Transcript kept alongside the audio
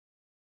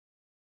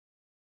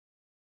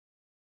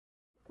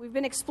We've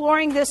been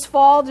exploring this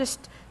fall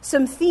just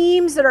some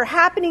themes that are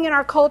happening in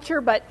our culture,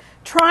 but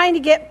trying to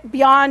get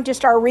beyond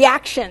just our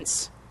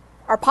reactions,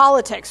 our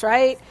politics,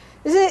 right?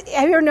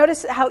 Have you ever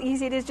noticed how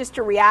easy it is just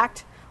to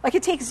react? Like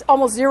it takes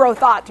almost zero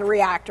thought to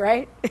react,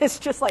 right? It's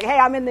just like, hey,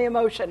 I'm in the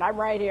emotion. I'm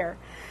right here.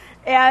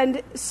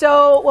 And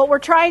so what we're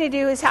trying to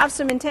do is have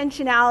some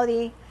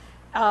intentionality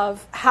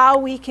of how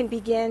we can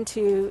begin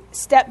to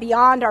step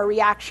beyond our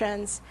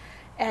reactions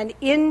and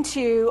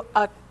into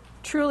a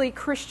truly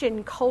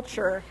Christian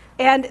culture.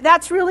 And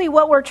that's really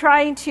what we're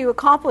trying to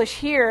accomplish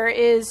here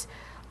is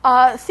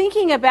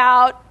thinking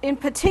about, in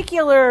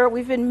particular,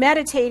 we've been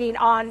meditating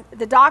on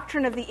the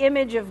doctrine of the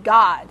image of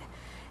God.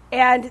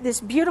 And this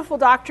beautiful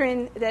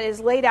doctrine that is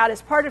laid out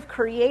as part of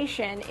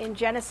creation in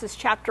Genesis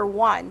chapter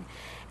 1.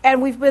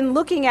 And we've been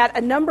looking at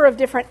a number of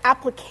different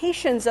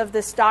applications of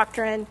this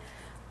doctrine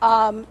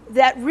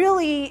that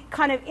really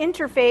kind of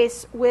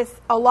interface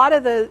with a lot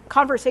of the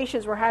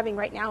conversations we're having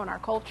right now in our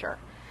culture.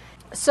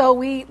 So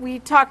we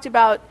talked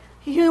about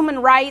human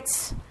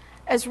rights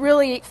as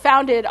really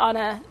founded on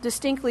a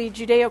distinctly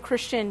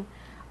Judeo-Christian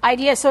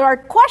idea. So our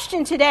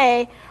question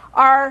today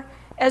are,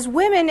 as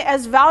women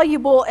as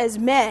valuable as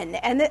men?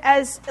 And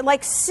as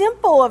like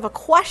simple of a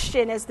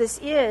question as this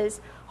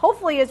is,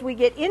 hopefully as we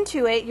get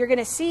into it, you're going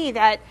to see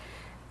that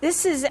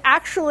this is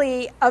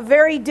actually a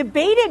very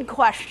debated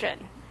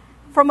question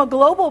from a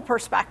global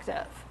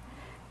perspective.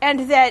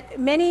 And that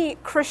many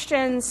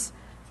Christians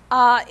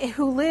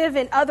who live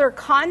in other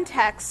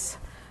contexts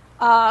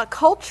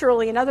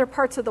culturally in other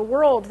parts of the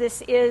world,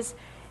 this is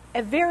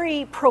a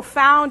very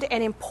profound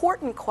and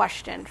important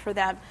question for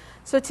them.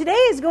 So today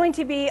is going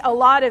to be a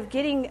lot of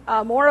getting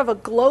more of a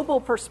global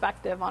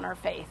perspective on our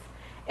faith.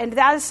 And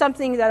that is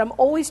something that I'm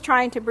always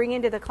trying to bring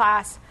into the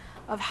class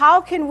of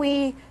how can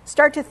we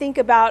start to think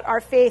about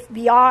our faith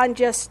beyond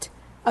just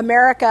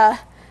America,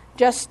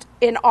 just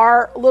in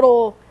our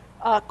little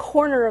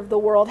corner of the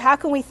world. How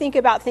can we think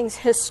about things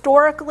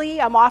historically?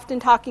 I'm often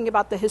talking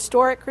about the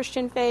historic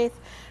Christian faith.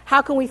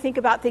 How can we think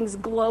about things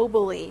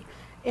globally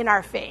in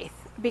our faith?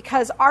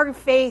 Because our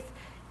faith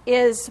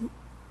is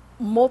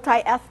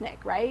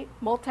multi-ethnic, right?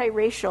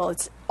 Multiracial.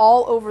 It's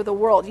all over the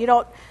world.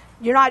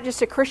 You're not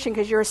just a Christian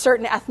because you're a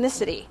certain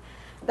ethnicity.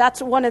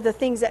 That's one of the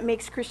things that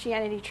makes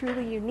Christianity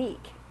truly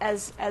unique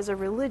as a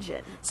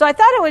religion. So I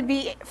thought it would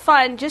be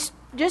fun just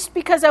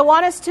because I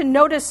want us to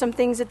notice some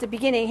things at the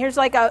beginning. Here's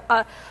like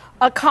a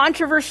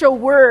controversial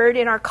word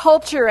in our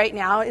culture right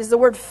now is the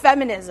word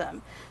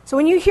feminism. So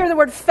when you hear the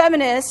word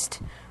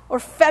feminist or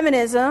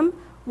feminism,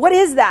 what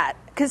is that?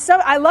 Because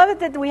I love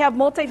it that we have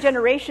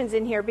multi-generations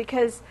in here,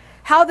 because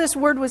how this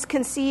word was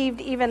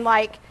conceived even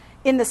like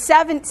in the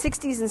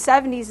 60s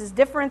and 70s is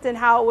different than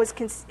how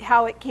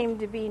it came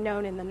to be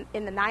known in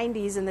the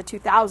 90s and the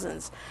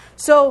 2000s.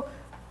 So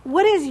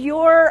what is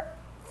your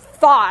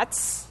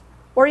thoughts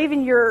or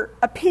even your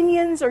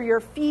opinions or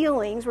your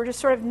feelings, we're just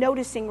sort of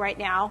noticing right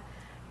now,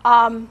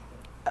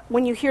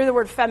 when you hear the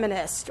word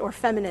feminist or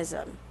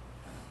feminism?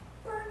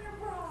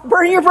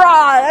 Burn your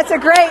bra. That's a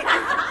great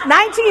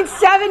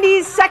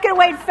 1970s second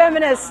wave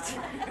feminist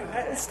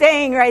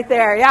staying right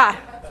there. Yeah.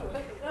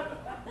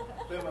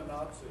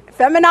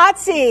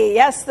 Feminazi.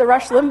 Yes, the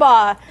Rush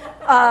Limbaugh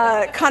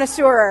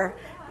connoisseur.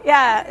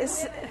 Yeah.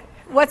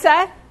 What's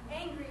that?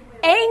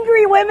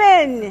 Angry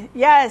women.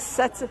 Yes.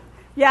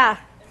 Yeah.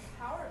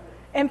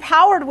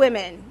 Empowered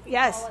women.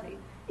 Yes.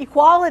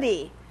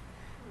 Equality.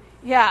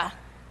 Yeah.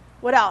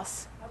 What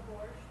else?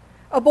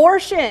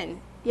 Abortion.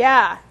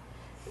 Yeah.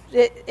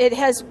 It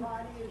has,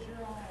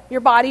 your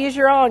body is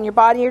your own, your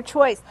body your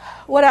choice.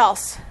 What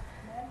else?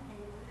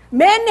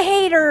 Men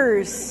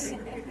haters.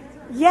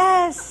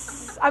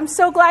 Yes, I'm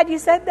so glad you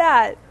said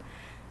that,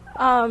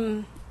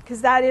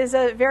 because that is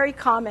a very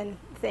common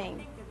thing.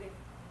 I think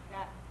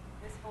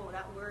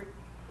that word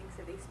thinks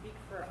that they speak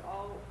for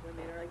all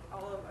women, or like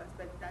all of us,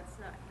 but that's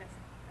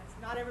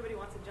not everybody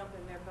wants to jump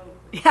in their boat.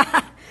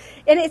 Yeah,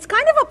 and it's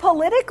kind of a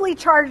politically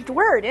charged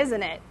word,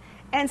 isn't it?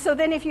 And so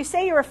then if you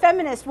say you're a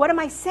feminist, what am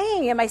I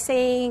saying? Am I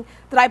saying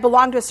that I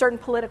belong to a certain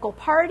political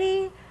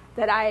party,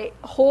 that I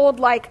hold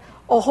like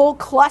a whole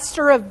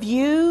cluster of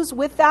views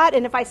with that?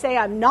 And if I say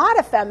I'm not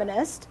a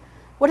feminist,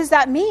 what does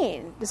that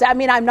mean? Does that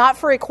mean I'm not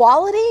for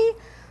equality?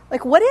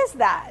 Like, what is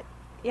that?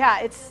 Yeah,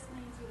 it just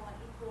means you want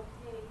equal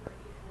pay for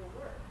equal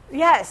work.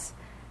 Yes,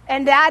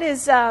 and that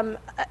is,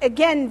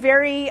 again,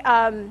 very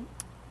kind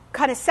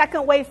of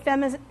second wave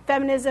feminism,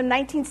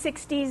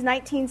 1960s,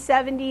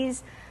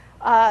 1970s.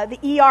 The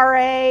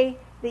ERA,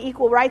 the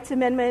Equal Rights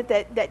Amendment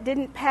that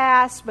didn't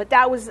pass, but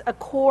that was a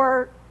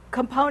core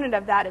component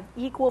of that, of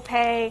equal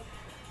pay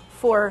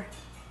for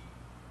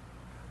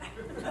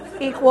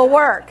equal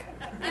work.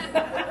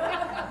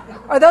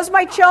 Are those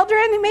my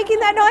children making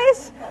that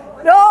noise?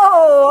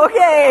 No,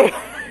 okay.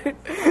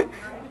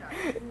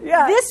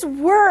 Yeah. This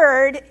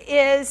word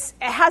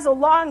has a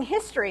long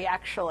history,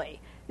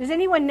 actually. Does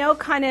anyone know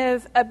kind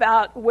of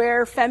about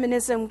where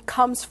feminism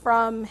comes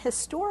from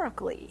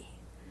historically?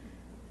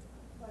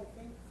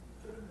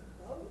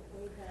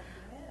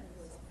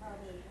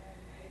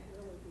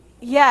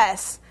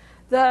 Yes.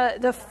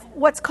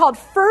 what's called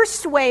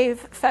first wave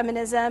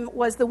feminism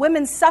was the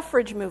women's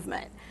suffrage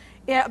movement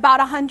about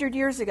 100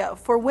 years ago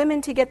for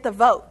women to get the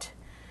vote.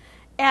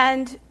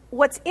 And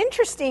what's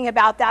interesting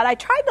about that, I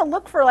tried to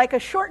look for like a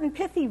short and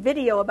pithy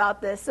video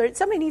about this. Or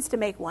somebody needs to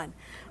make one.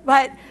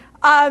 But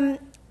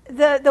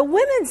the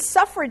women's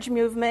suffrage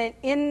movement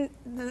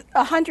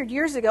 100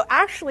 years ago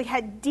actually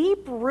had deep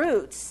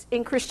roots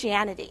in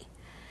Christianity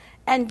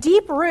and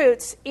deep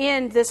roots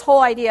in this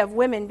whole idea of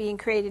women being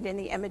created in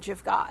the image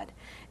of God.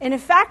 And in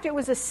fact, it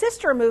was a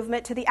sister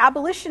movement to the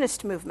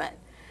abolitionist movement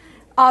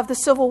of the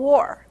Civil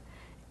War.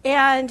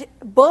 And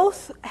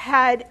both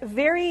had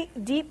very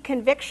deep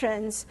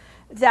convictions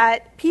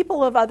that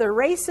people of other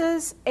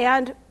races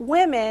and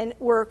women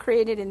were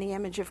created in the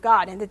image of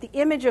God, and that the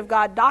image of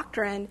God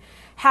doctrine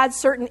had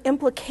certain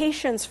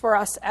implications for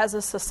us as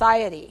a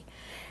society.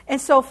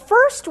 And so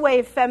first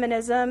wave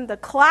feminism, the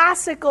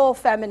classical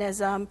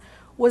feminism,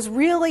 was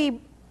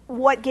really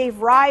what gave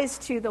rise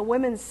to the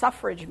women's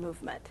suffrage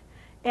movement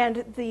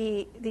and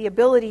the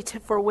ability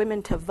for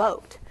women to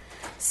vote.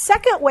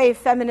 Second wave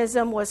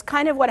feminism was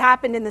kind of what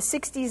happened in the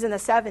 60s and the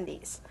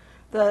 70s.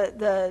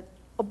 The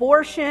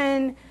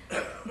abortion,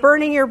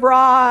 burning your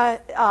bra,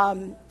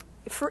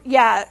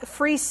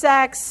 free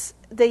sex,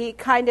 the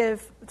kind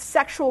of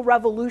sexual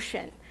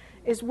revolution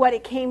is what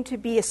it came to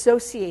be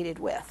associated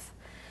with.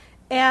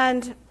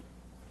 And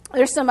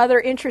there's some other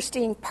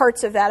interesting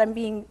parts of that. I'm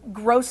being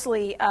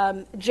grossly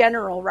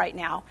general right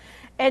now.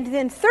 And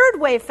then third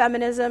wave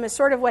feminism is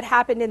sort of what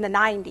happened in the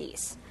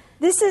 90s.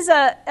 This is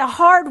a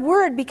hard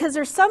word because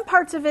there's some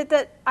parts of it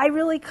that I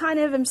really kind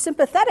of am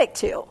sympathetic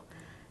to.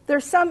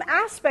 There's some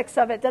aspects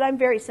of it that I'm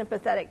very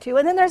sympathetic to.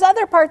 And then there's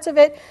other parts of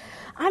it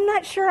I'm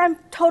not sure I'm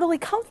totally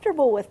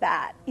comfortable with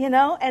that, you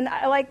know? And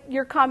I like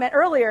your comment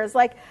earlier is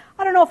like,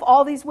 I don't know if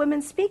all these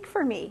women speak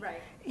for me.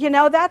 Right. You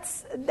know,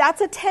 that's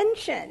a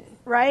tension,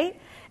 right?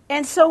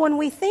 And so when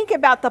we think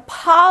about the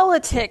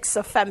politics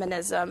of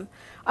feminism,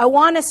 I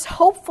want us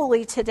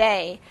hopefully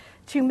today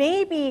to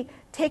maybe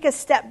take a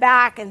step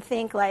back and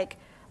think like,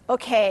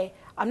 okay,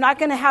 I'm not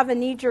going to have a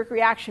knee-jerk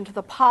reaction to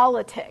the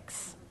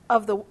politics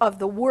of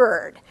the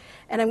word.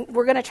 And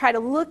we're going to try to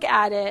look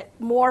at it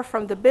more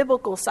from the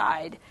biblical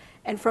side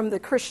and from the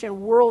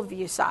Christian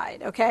worldview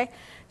side, okay?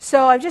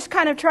 So I'm just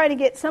kind of trying to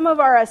get some of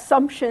our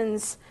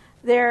assumptions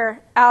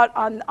there out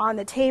on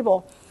the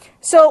table.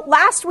 So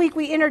last week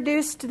we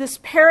introduced this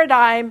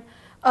paradigm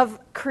of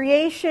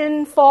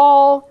creation,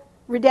 fall,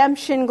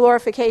 redemption,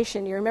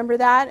 glorification. You remember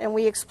that? And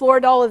we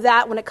explored all of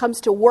that when it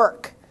comes to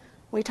work.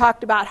 We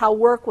talked about how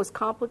work was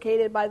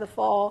complicated by the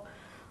fall.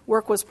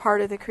 Work was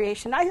part of the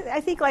creation.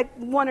 I think like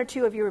one or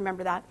two of you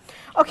remember that.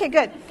 Okay,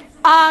 good.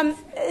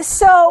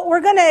 So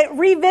we're going to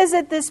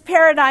revisit this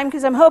paradigm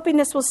because I'm hoping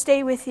this will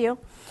stay with you.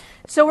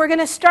 So we're going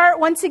to start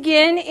once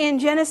again in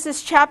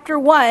Genesis chapter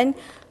 1.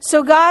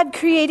 So God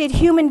created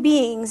human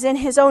beings in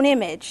his own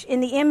image.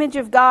 In the image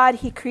of God,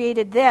 he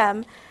created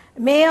them.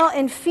 Male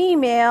and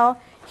female,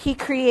 he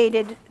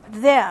created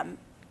them.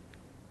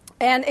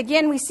 And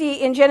again, we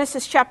see in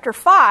Genesis chapter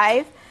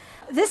 5,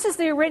 this is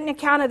the written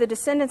account of the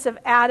descendants of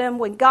Adam.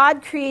 When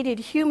God created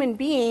human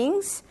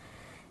beings,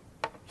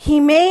 he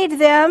made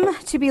them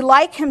to be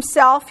like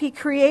himself. He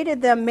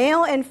created them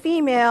male and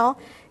female,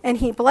 and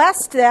he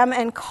blessed them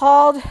and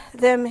called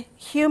them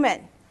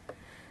human.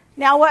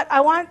 Now, what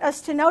I want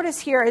us to notice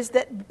here is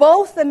that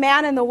both the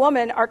man and the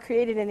woman are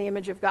created in the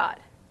image of God.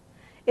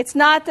 It's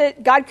not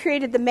that God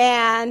created the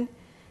man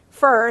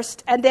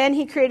first, and then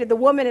he created the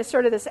woman as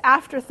sort of this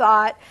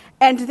afterthought,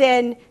 and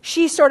then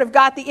she sort of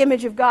got the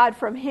image of God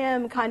from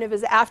him kind of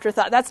as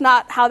afterthought. That's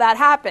not how that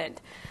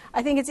happened.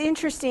 I think it's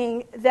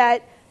interesting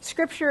that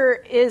Scripture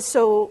is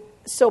so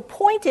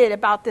pointed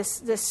about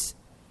this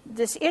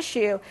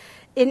issue,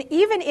 and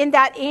even in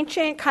that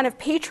ancient kind of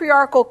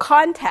patriarchal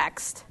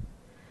context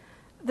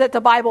that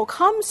the Bible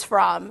comes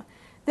from,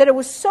 that it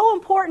was so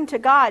important to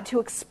God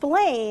to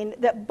explain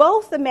that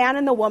both the man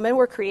and the woman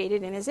were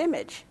created in his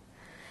image.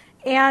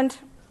 And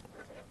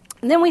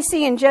then we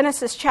see in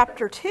Genesis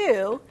chapter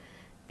 2,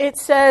 it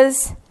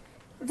says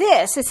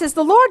this. It says,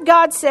 the Lord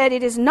God said,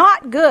 it is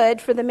not good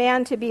for the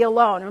man to be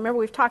alone. Remember,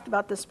 we've talked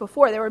about this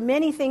before. There were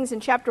many things in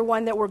chapter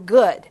 1 that were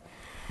good.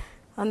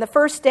 On the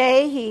first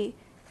day,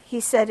 he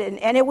said,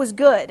 and it was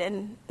good.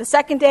 And the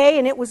second day,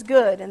 and it was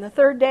good. And the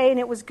third day, and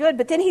it was good.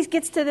 But then he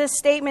gets to this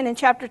statement in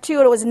chapter 2,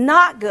 and it was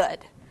not good.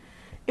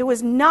 It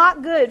was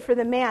not good for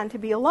the man to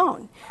be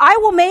alone. I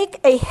will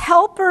make a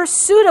helper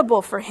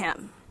suitable for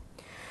him.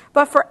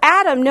 But for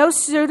Adam, no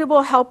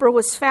suitable helper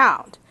was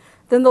found.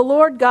 Then the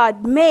Lord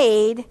God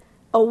made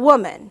a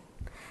woman.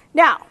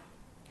 Now,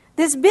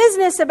 this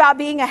business about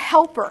being a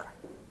helper,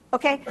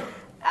 okay?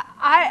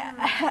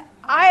 I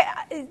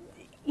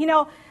you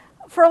know,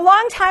 for a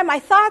long time I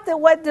thought that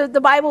what the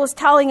Bible was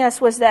telling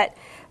us was that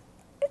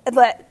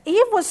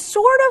Eve was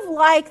sort of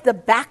like the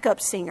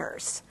backup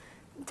singers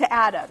to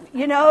Adam.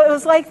 You know, it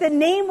was like the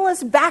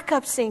nameless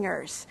backup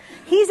singers.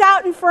 He's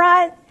out in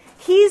front.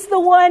 He's the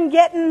one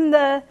getting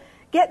the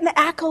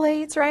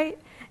accolades, right?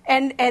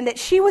 And that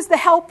she was the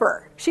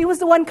helper. She was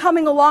the one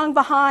coming along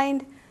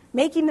behind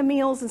making the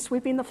meals and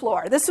sweeping the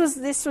floor. This was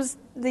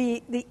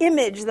the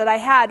image that I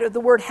had of the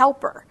word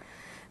helper.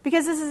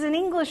 Because this is an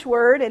English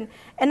word, and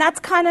that's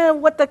kind of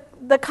what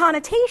the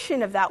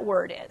connotation of that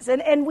word is.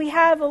 And we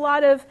have a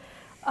lot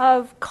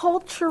of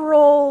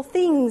cultural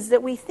things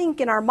that we think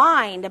in our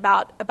mind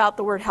about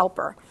the word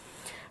helper.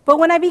 But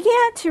when I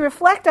began to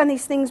reflect on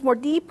these things more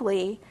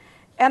deeply,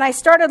 and I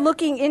started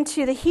looking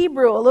into the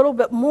Hebrew a little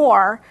bit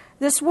more,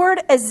 this word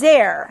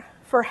ezer,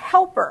 for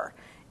helper,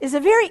 is a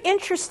very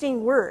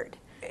interesting word.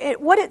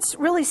 What it's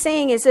really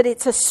saying is that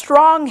it's a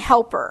strong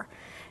helper.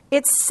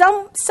 It's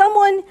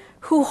someone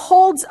who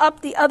holds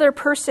up the other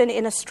person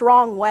in a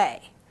strong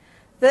way.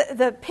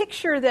 The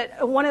picture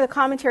that one of the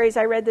commentaries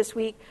I read this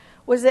week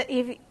was that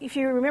if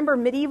you remember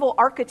medieval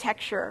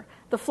architecture,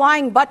 the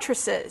flying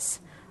buttresses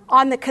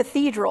on the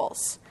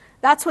cathedrals,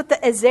 that's what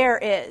the ezer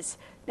is.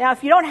 Now,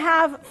 if you don't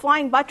have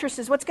flying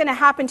buttresses, what's going to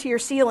happen to your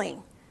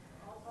ceiling?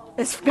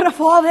 It's going to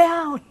fall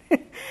down.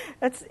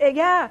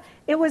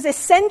 It was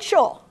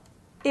essential.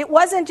 It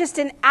wasn't just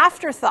an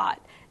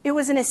afterthought. It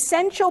was an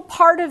essential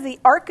part of the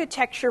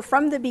architecture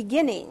from the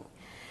beginning.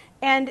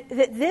 And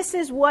that this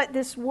is what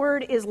this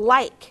word is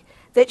like,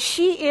 that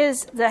she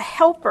is the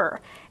helper.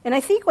 And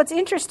I think what's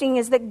interesting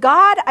is that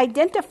God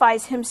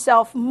identifies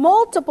himself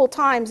multiple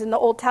times in the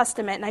Old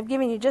Testament, and I've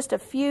given you just a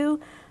few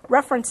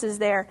references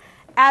there,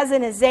 as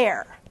an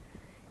ezer.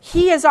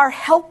 He is our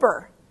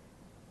helper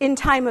in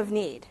time of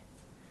need.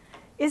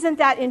 Isn't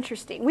that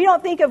interesting? We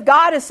don't think of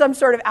God as some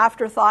sort of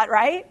afterthought,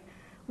 right?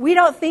 We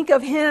don't think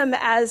of him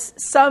as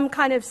some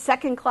kind of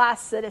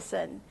second-class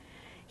citizen.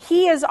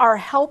 He is our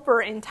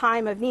helper in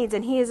time of needs,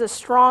 and he is a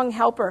strong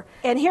helper.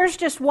 And here's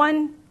just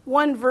one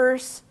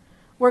verse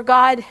where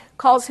God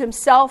calls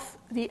himself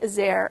the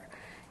ezer.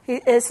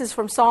 This is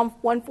from Psalm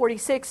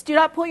 146. Do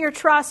not put your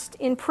trust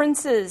in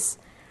princes,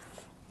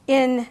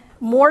 in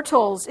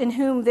mortals in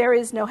whom there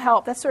is no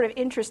help. That's sort of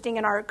interesting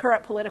in our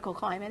current political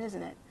climate,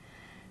 isn't it?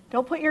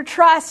 Don't put your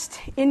trust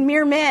in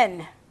mere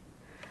men.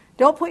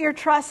 Don't put your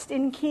trust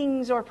in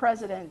kings or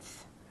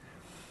presidents,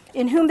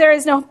 in whom there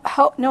is no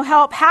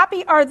help.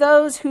 Happy are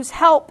those whose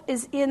help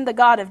is in the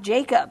God of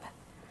Jacob,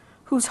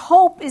 whose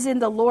hope is in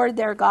the Lord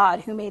their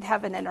God, who made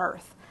heaven and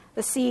earth,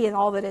 the sea and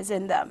all that is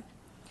in them.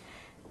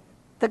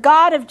 The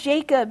God of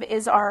Jacob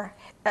is our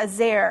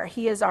ezer.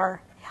 He is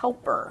our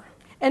helper.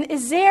 And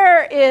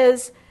ezer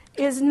is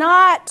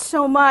not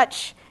so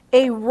much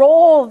a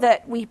role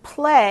that we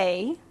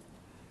play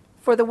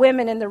for the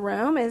women in the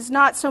room. It is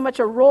not so much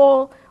a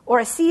role or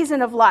a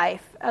season of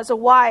life as a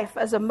wife,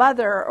 as a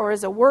mother, or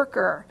as a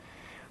worker.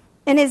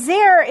 And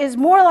ezer is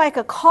more like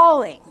a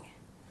calling.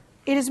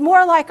 It is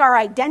more like our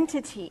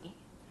identity.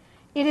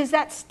 It is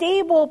that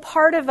stable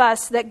part of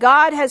us that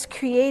God has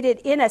created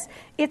in us.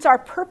 It's our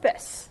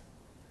purpose.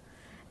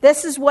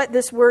 This is what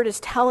this word is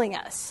telling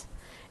us.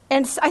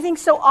 And I think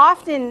so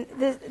often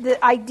the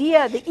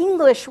idea, the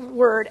English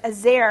word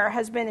ezer,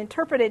 has been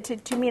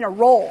interpreted to mean a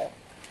role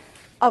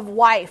of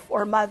wife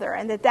or mother,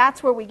 and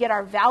that's where we get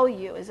our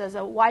value, is as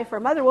a wife or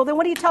mother. Well, then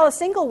what do you tell a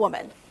single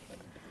woman?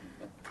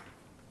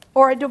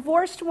 Or a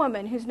divorced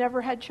woman who's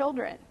never had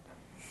children?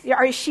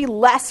 Is she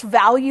less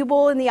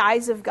valuable in the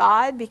eyes of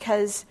God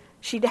because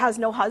she has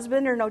no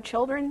husband or no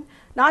children?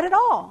 Not at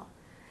all.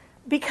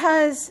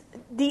 Because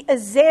the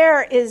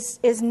ezer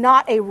is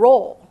not a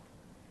role.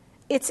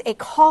 It's a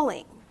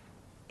calling.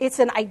 It's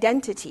an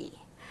identity.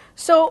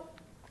 So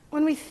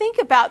when we think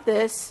about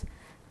this,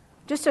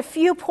 just a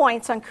few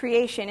points on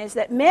creation is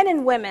that men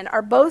and women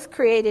are both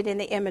created in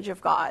the image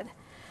of God.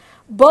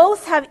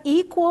 Both have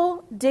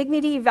equal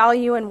dignity,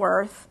 value, and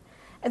worth.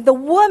 And the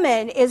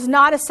woman is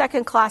not a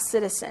second-class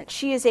citizen.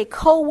 She is a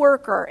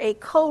co-worker, a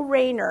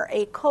co-reigner,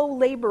 a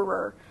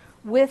co-laborer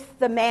with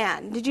the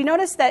man. Did you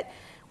notice that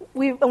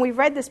we've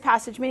read this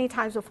passage many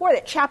times before,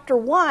 that chapter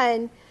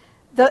 1,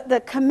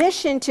 the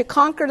commission to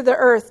conquer the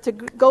earth, to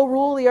go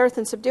rule the earth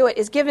and subdue it,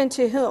 is given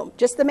to whom?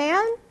 Just the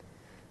man?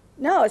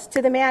 No, it's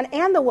to the man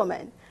and the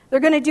woman. They're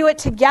going to do it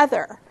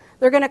together.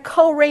 They're going to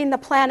co-reign the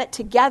planet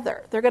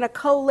together. They're going to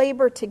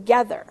co-labor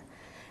together.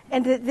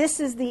 And this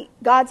is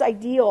God's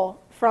ideal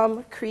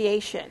from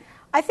creation.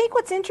 I think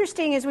what's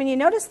interesting is when you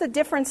notice the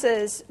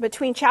differences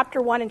between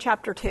chapter 1 and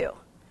chapter 2.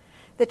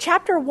 The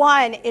chapter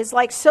 1 is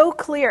like so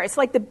clear. It's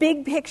like the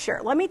big picture.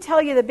 Let me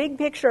tell you the big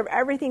picture of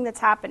everything that's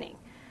happening.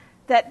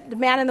 That the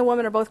man and the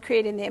woman are both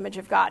created in the image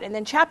of God. And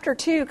then chapter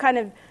 2 kind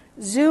of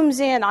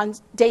zooms in on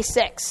day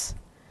 6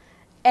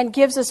 and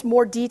gives us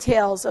more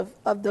details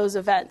of those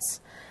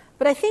events.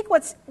 But I think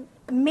what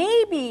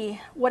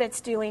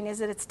it's doing is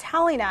that it's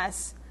telling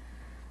us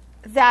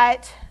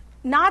that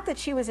not that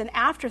she was an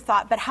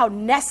afterthought, but how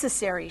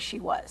necessary she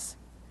was.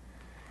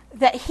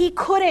 That he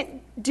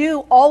couldn't do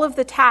all of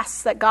the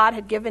tasks that God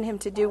had given him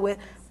to do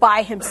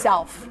by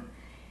himself.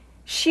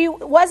 She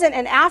wasn't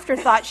an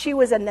afterthought, she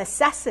was a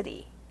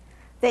necessity.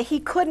 That he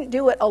couldn't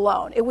do it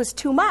alone. It was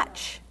too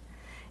much.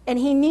 And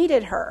he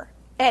needed her.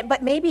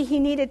 But maybe he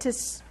needed to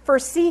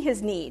foresee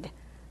his need,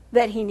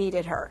 that he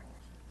needed her.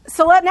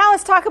 So now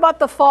let's talk about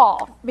the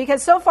fall.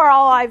 Because so far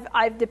all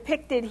I've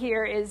depicted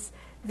here is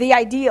the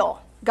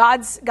ideal.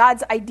 God's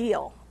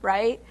ideal,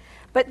 right?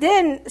 But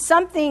then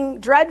something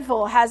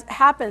dreadful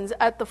happens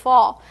at the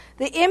fall.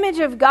 The image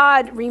of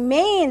God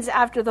remains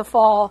after the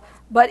fall,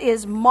 but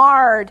is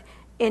marred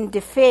and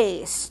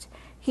defaced.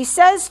 He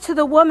says to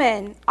the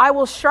woman, I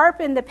will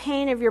sharpen the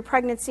pain of your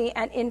pregnancy,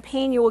 and in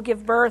pain you will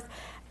give birth,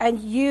 and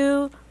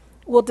you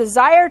will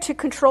desire to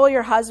control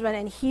your husband,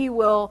 and he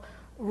will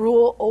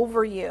rule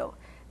over you.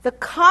 The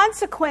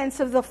consequence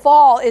of the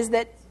fall is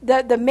that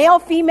the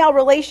male-female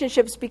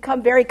relationships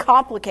become very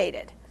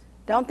complicated,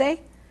 don't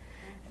they?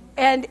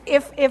 And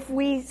if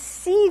we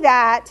see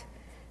that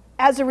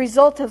as a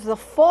result of the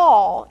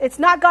fall, it's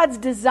not God's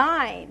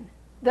design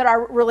that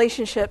our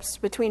relationships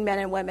between men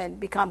and women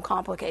become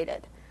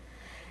complicated.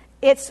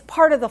 It's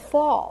part of the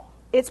fall.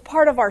 It's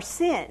part of our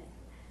sin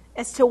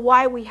as to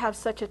why we have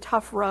such a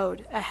tough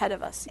road ahead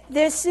of us.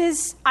 This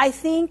is, I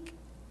think,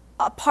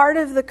 a part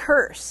of the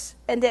curse,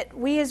 and that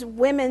we as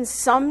women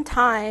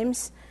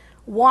sometimes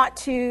want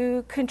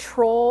to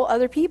control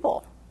other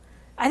people.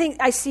 I think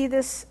I see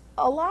this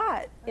a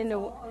lot in the.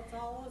 It's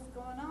always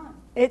going on.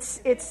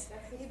 It's.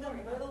 Even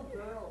little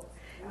girls.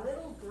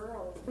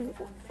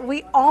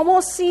 We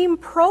almost seem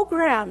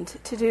programmed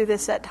to do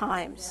this at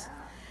times,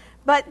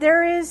 but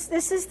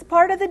this is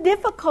part of the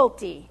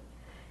difficulty.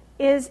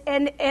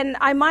 And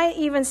I might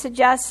even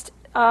suggest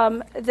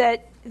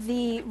that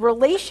the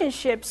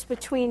relationships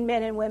between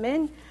men and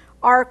women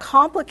are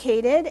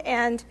complicated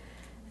and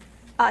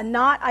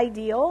not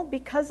ideal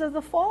because of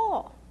the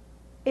fall.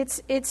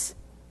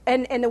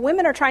 And the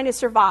women are trying to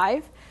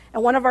survive,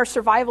 and one of our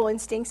survival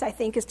instincts, I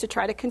think, is to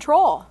try to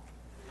control.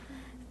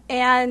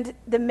 And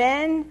the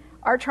men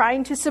are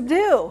trying to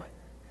subdue.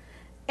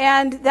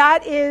 And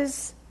that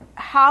is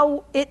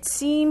how it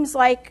seems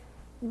like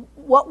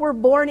what we're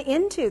born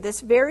into,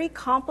 this very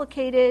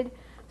complicated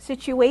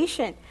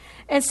situation.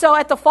 And so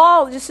at the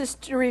fall, just as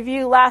to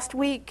review last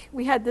week,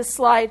 we had this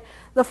slide.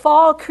 The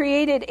fall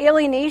created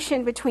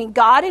alienation between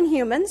God and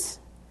humans.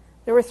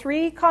 There were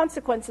 3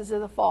 consequences of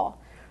the fall.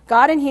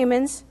 God and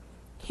humans,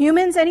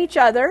 humans and each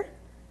other,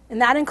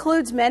 and that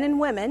includes men and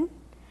women,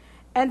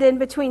 and then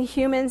between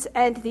humans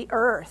and the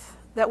earth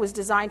that was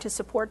designed to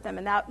support them.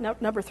 And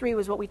that number 3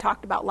 was what we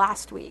talked about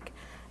last week,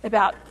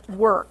 about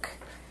work.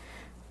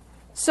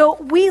 So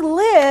we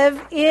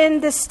live in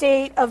the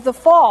state of the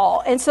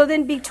fall. And so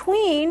then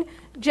between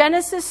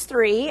Genesis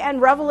 3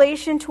 and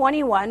Revelation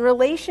 21,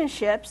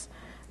 relationships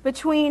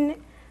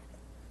between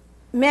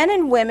men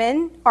and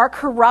women are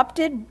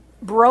corrupted,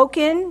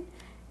 broken,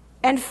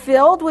 and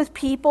filled with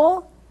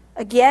people,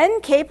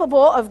 again,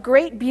 capable of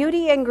great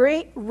beauty and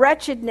great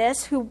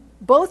wretchedness, who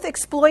both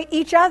exploit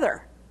each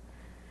other.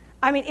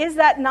 I mean, is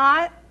that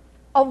not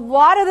a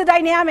lot of the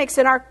dynamics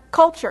in our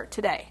culture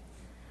today?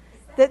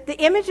 That the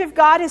image of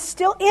God is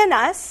still in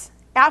us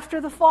after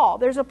the fall.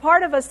 There's a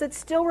part of us that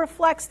still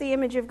reflects the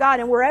image of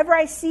God. And wherever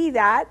I see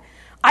that,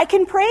 I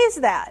can praise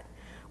that.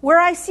 Where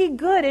I see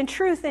good and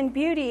truth and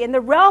beauty in the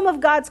realm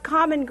of God's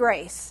common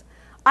grace,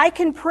 I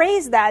can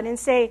praise that and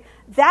say,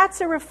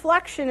 that's a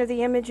reflection of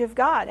the image of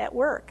God at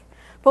work.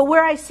 But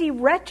where I see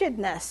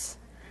wretchedness,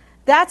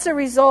 that's a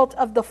result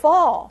of the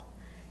fall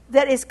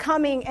that is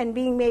coming and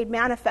being made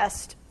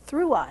manifest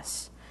through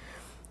us.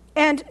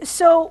 And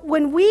so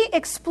when we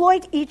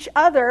exploit each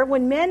other,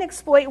 when men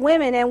exploit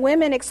women and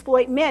women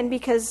exploit men,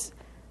 because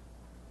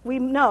we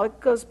know it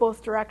goes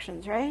both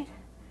directions, right?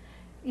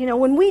 You know,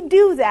 when we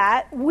do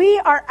that, we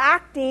are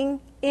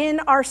acting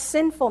in our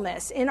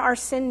sinfulness, in our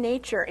sin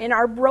nature, in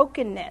our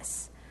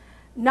brokenness,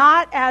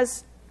 not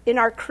as in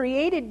our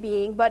created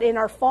being, but in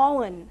our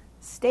fallen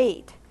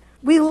state.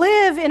 We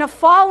live in a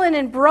fallen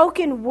and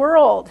broken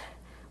world.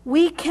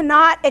 We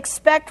cannot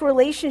expect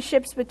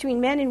relationships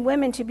between men and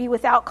women to be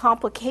without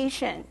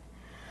complication.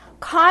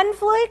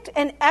 Conflict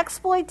and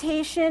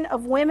exploitation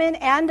of women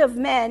and of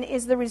men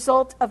is the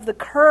result of the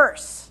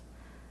curse,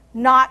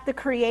 not the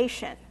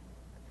creation.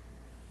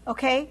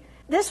 Okay?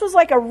 This was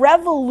like a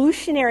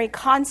revolutionary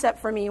concept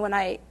for me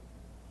when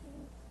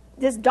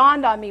this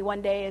dawned on me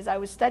one day as I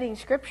was studying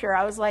Scripture.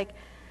 I was like,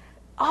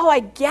 oh, I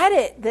get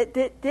it.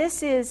 That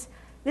this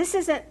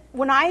isn't,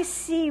 when I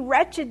see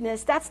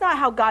wretchedness, that's not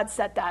how God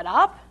set that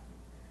up.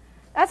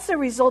 That's the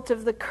result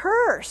of the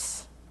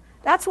curse.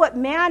 That's what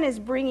man is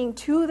bringing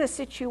to the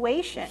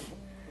situation.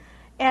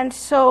 And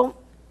so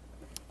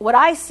what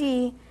I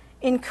see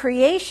in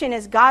creation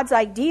is God's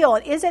ideal.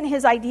 And isn't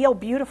his ideal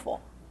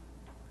beautiful?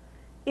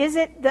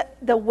 Isn't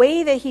the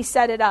way that he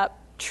set it up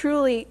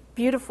truly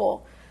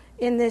beautiful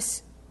in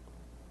this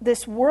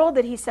world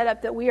that he set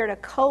up, that we are to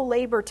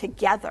co-labor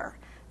together,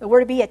 that we're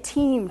to be a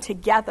team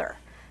together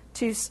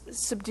to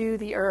subdue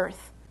the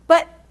earth?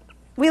 But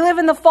we live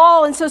in the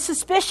fall, and so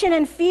suspicion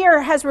and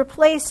fear has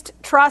replaced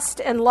trust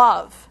and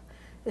love.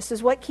 This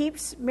is what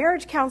keeps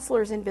marriage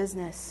counselors in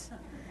business.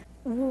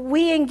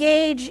 We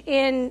engage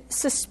in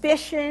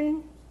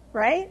suspicion,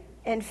 right,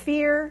 and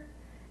fear,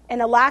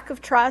 and a lack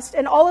of trust,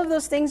 and all of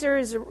those things are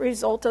as a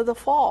result of the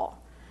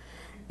fall.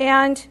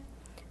 And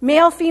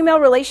male-female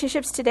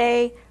relationships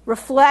today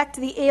reflect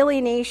the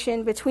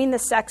alienation between the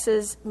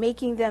sexes,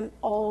 making them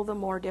all the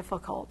more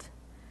difficult.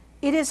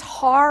 It is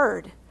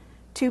hard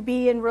to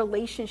be in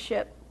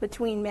relationship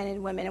between men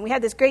and women. And we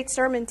had this great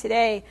sermon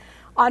today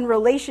on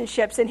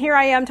relationships, and here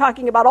I am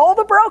talking about all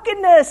the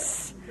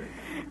brokenness.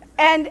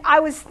 And I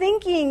was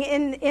thinking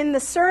in the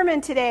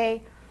sermon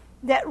today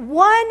that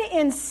 1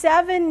 in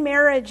 7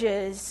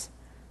 marriages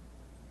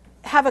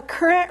have a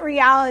current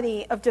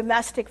reality of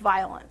domestic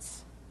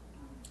violence.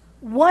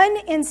 1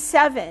 in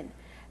 7.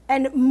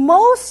 And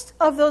most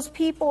of those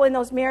people in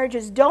those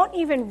marriages don't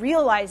even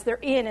realize they're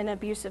in an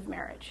abusive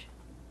marriage.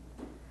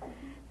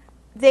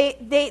 They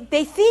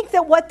think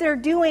that what they're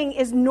doing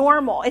is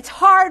normal. It's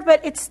hard,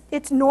 but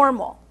it's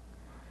normal.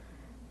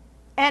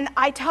 And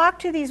I talk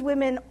to these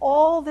women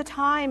all the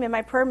time in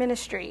my prayer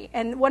ministry.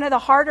 And one of the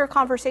harder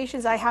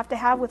conversations I have to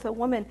have with a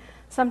woman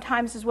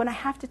sometimes is when I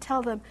have to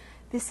tell them,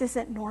 this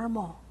isn't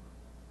normal.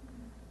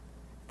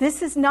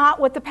 This is not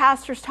what the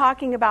pastor's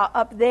talking about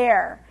up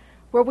there,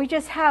 where we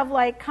just have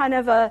like kind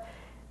of a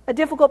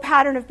difficult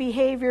pattern of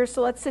behavior,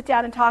 so let's sit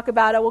down and talk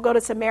about it. We'll go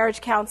to some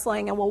marriage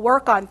counseling and we'll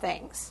work on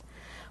things.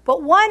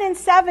 But 1 in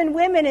 7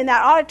 women in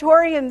that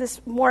auditorium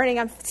this morning,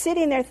 I'm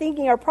sitting there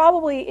thinking, are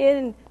probably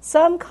in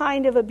some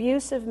kind of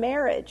abusive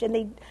marriage,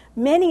 and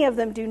many of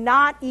them do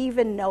not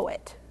even know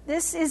it.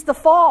 This is the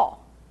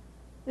fall.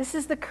 This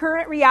is the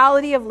current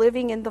reality of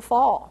living in the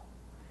fall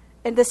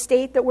and the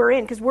state that we're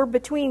in, because we're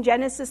between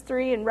Genesis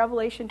 3 and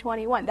Revelation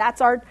 21. That's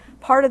our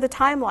part of the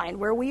timeline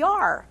where we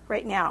are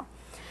right now.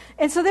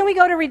 And so then we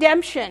go to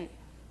redemption.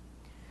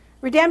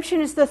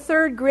 Redemption is the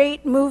third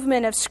great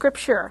movement of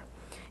Scripture.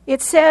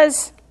 It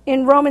says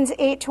in Romans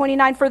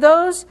 8:29, for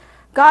those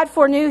God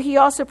foreknew, he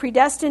also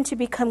predestined to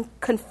become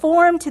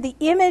conformed to the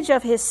image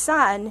of his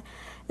Son,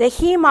 that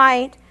he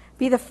might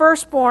be the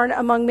firstborn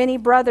among many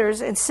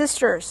brothers and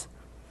sisters.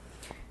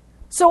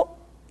 So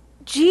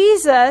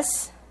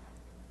Jesus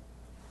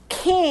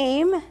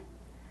came,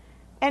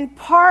 and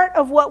part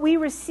of what we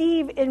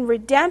receive in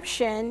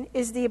redemption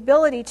is the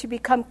ability to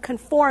become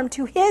conformed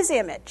to his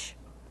image.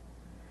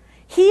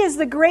 He is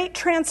the great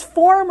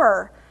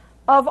transformer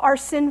of our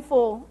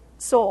sinful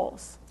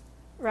souls,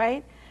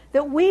 right?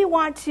 That we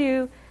want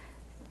to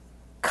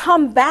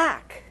come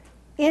back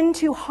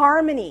into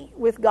harmony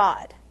with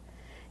God,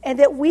 and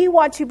that we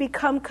want to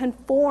become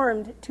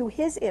conformed to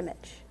his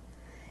image.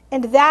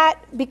 And that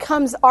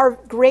becomes our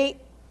great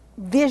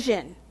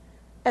vision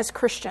as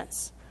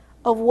Christians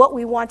of what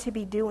we want to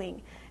be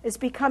doing, is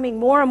becoming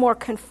more and more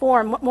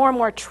conformed, more and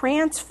more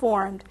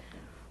transformed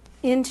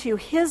into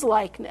his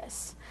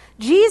likeness.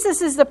 Jesus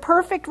is the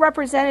perfect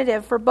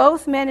representative for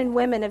both men and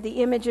women of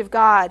the image of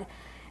God,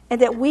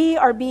 and that we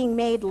are being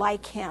made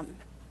like him.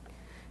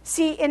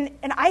 See, and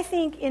I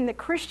think in the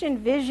Christian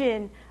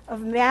vision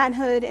of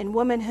manhood and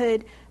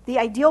womanhood, the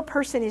ideal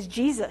person is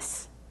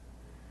Jesus.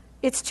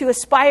 It's to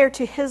aspire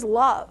to his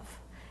love.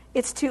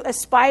 It's to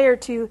aspire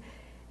to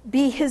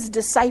be his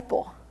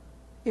disciple,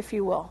 if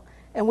you will.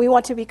 And we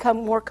want to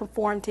become more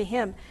conformed to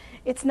him.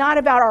 It's not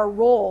about our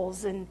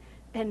roles. And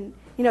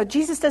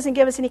Jesus doesn't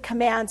give us any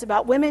commands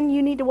about women,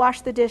 you need to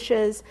wash the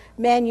dishes,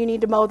 men, you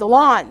need to mow the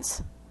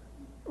lawns,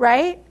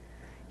 right?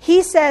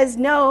 He says,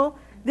 no,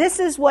 this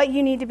is what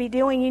you need to be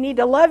doing. You need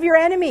to love your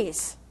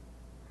enemies.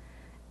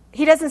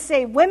 He doesn't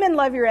say, women,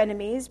 love your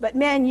enemies, but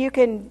men, you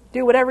can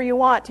do whatever you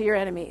want to your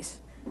enemies.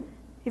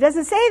 He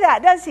doesn't say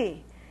that, does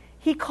he?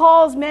 He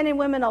calls men and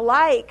women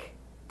alike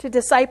to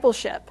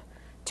discipleship,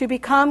 to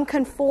become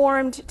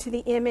conformed to the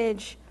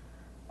image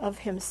of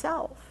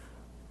himself.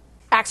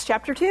 Acts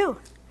chapter 2.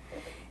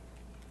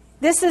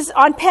 This is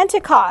on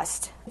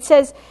Pentecost. It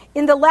says,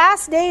 in the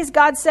last days,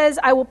 God says,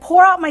 I will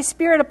pour out my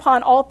Spirit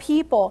upon all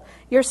people.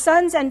 Your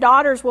sons and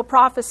daughters will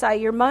prophesy.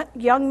 Your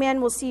young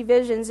men will see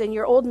visions, and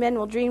your old men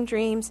will dream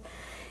dreams.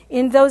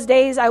 In those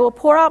days, I will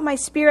pour out my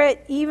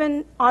Spirit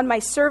even on my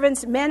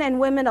servants, men and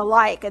women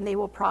alike, and they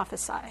will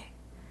prophesy.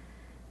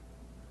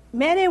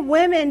 Men and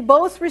women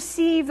both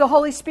receive the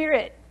Holy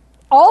Spirit.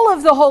 All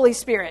of the Holy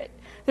Spirit.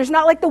 There's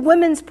not like the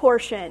women's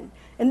portion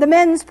and the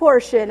men's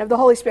portion of the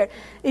Holy Spirit.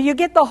 You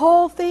get the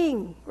whole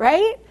thing,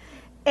 right?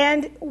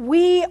 And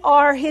we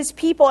are his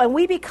people, and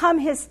we become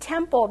his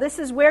temple. This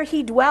is where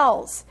he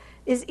dwells,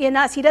 is in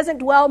us. He doesn't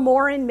dwell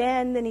more in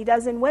men than he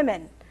does in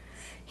women.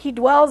 He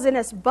dwells in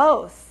us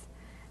both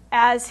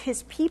as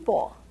his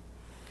people.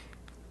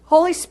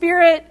 Holy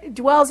Spirit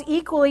dwells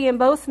equally in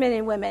both men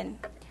and women.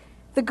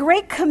 The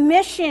Great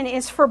Commission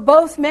is for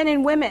both men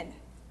and women.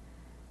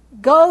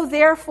 Go,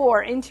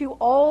 therefore, into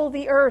all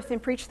the earth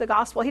and preach the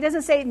gospel. He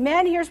doesn't say,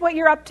 men, here's what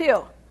you're up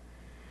to.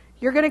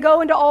 You're going to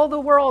go into all the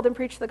world and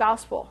preach the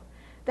gospel.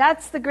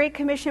 That's the Great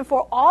Commission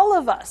for all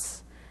of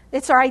us.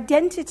 It's our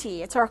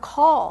identity. It's our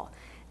call.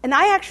 And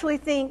I actually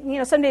think,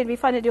 someday it'd be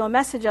fun to do a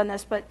message on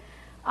this, but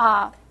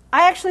I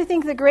actually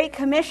think the Great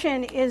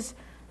Commission is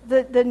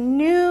the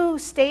new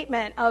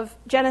statement of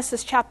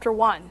Genesis chapter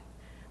 1,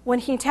 when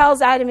he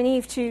tells Adam and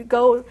Eve to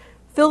go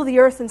fill the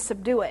earth and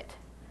subdue it.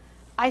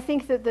 I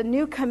think that the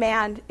new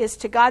command is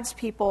to God's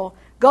people,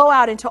 go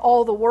out into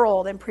all the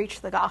world and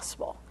preach the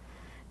gospel.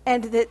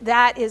 And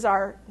that is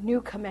our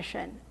new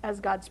commission as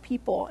God's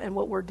people and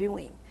what we're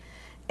doing.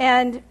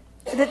 And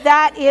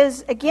that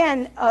is,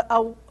 again,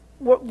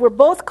 we're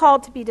both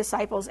called to be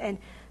disciples, and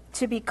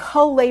to be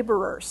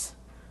co-laborers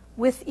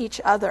with each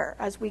other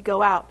as we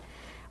go out.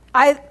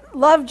 I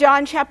love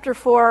John chapter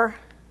 4.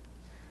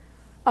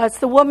 It's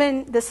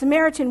the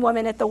Samaritan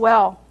woman at the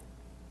well.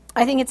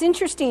 I think it's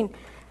interesting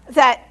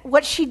that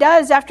what she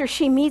does after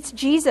she meets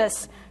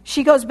Jesus,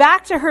 she goes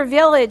back to her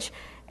village,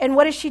 and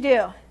what does she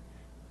do?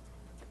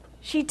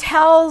 She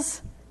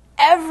tells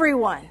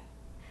everyone.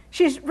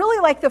 She's really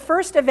like the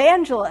first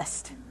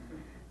evangelist.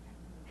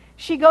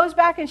 She goes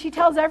back and she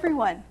tells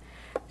everyone,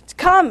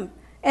 come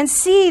and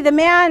see the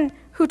man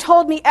who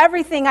told me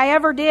everything I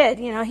ever did.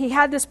 You know, he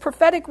had this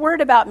prophetic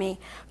word about me.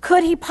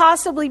 Could he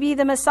possibly be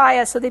the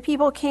Messiah? So the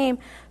people came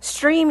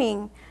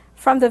streaming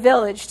from the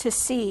village to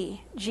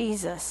see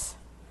Jesus.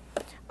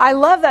 I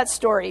love that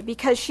story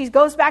because she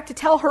goes back to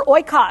tell her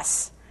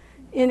oikos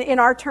in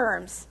our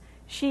terms.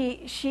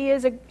 She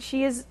is an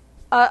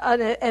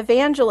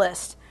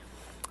evangelist.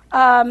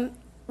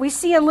 We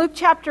see in Luke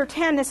chapter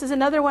 10, this is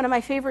another one of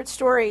my favorite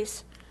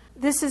stories.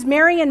 This is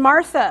Mary and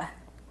Martha.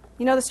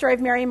 You know the story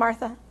of Mary and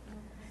Martha?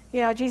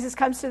 You know, Jesus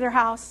comes to their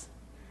house.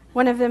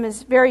 One of them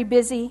is very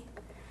busy.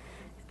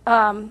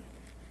 But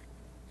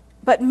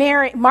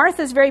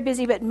Martha's very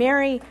busy, but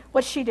Mary,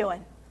 what's she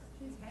doing?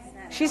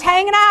 She's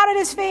hanging out at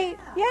his feet.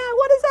 Yeah,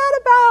 what is that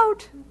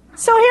about?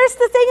 So here's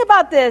the thing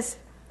about this.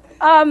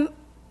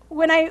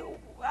 When I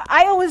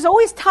was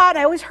always taught,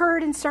 I always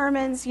heard in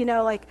sermons, you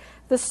know, like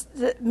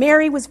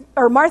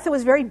Martha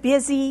was very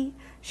busy.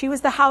 She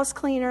was the house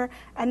cleaner,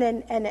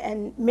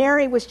 and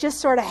Mary was just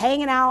sort of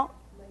hanging out,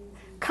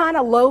 kind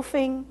of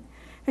loafing,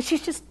 and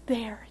she's just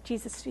there at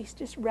Jesus' feet,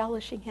 just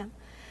relishing him.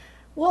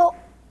 Well,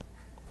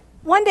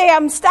 one day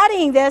I'm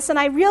studying this, and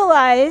I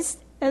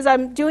realized, as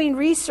I'm doing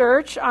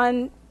research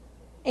on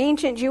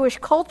ancient Jewish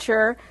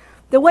culture,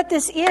 that what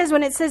this is,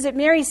 when it says that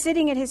Mary's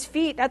sitting at his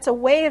feet, that's a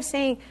way of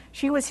saying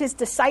she was his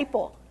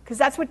disciple, because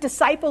that's what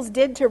disciples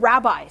did to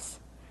rabbis,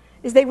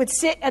 is they would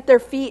sit at their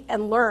feet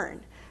and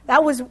learn.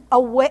 This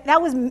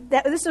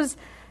was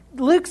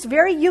Luke's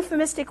very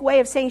euphemistic way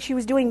of saying she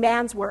was doing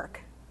man's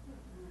work.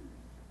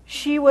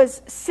 She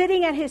was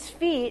sitting at his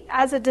feet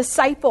as a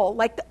disciple,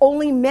 like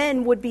only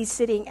men would be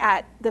sitting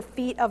at the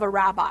feet of a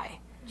rabbi.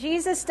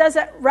 Jesus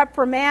doesn't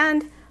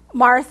reprimand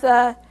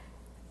Martha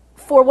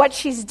for what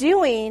she's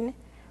doing,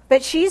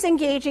 but she's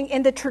engaging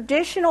in the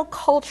traditional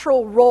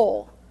cultural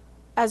role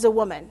as a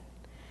woman.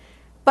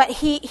 But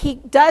he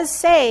does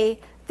say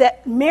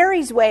that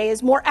Mary's way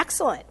is more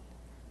excellent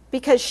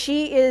because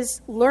she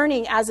is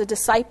learning as a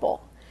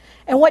disciple.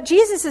 And what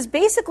Jesus is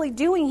basically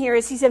doing here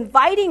is he's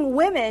inviting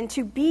women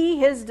to be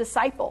his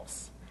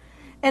disciples.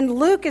 And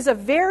Luke is a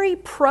very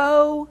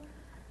pro-woman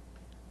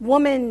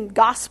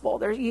gospel.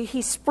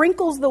 He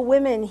sprinkles the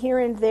women here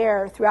and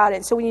there throughout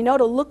it. So when you know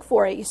to look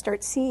for it, you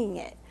start seeing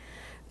it.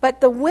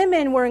 But the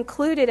women were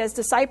included as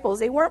disciples.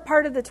 They weren't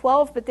part of the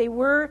 12, but they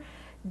were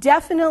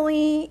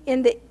definitely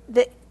in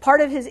the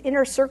part of his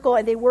inner circle,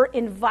 and they were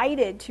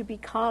invited to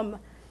become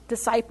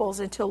disciples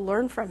and to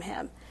learn from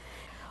him.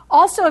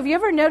 Also, have you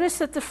ever noticed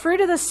that the fruit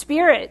of the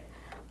Spirit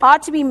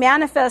ought to be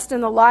manifest in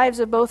the lives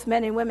of both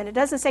men and women? It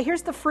doesn't say,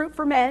 here's the fruit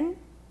for men,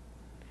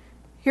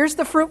 here's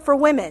the fruit for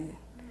women.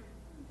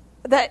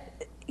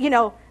 That,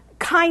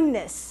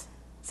 kindness.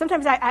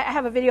 Sometimes I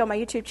have a video on my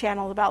YouTube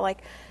channel about,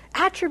 like,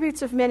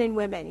 attributes of men and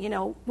women.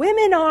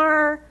 Women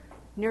are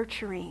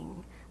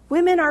nurturing.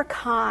 Women are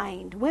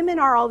kind. Women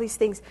are all these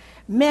things.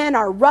 Men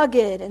are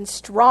rugged and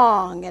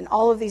strong and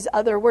all of these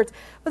other words.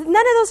 But none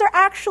of those are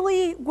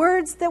actually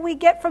words that we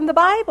get from the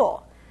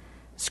Bible.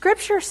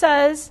 Scripture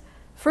says,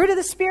 fruit of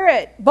the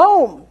Spirit,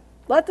 boom,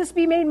 let this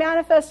be made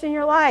manifest in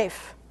your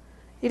life.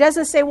 He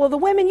doesn't say, well, the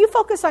women, you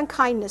focus on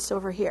kindness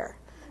over here.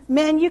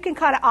 Men, you can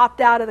kind of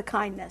opt out of the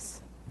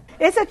kindness.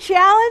 It's a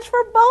challenge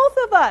for both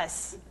of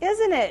us,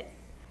 isn't it?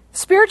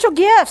 Spiritual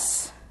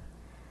gifts.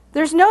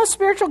 There's no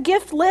spiritual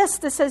gift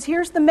list that says,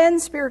 here's the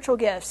men's spiritual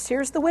gifts,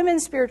 here's the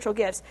women's spiritual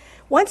gifts.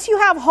 Once you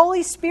have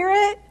Holy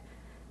Spirit,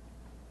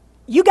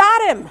 you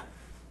got him.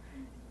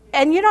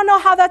 And you don't know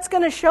how that's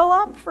going to show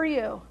up for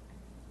you.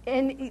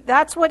 And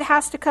that's what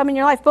has to come in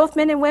your life. Both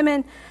men and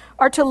women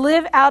are to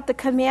live out the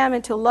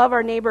commandment to love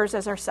our neighbors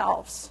as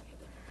ourselves.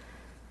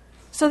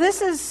 So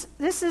this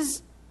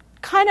is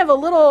kind of a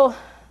little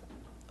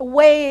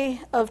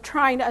way of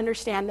trying to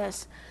understand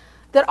this.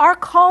 That our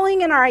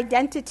calling and our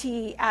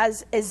identity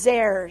as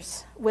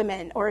Azers,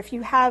 women, or if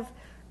you have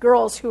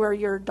girls who are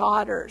your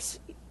daughters,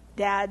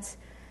 dads,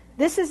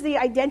 this is the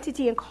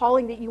identity and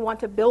calling that you want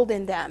to build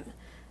in them.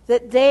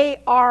 That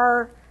they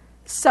are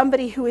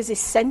somebody who is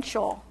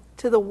essential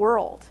to the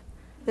world.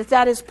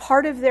 That is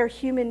part of their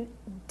human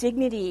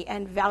dignity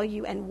and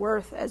value and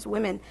worth as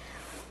women.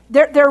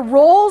 Their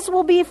roles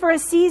will be for a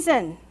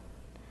season.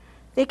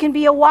 They can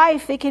be a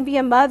wife, they can be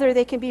a mother,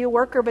 they can be a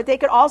worker, but they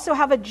could also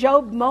have a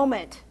Job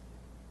moment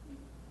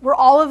where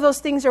all of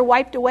those things are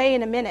wiped away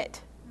in a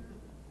minute.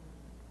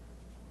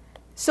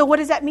 So what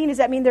does that mean? Does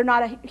that mean they're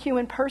not a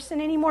human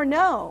person anymore?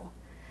 No.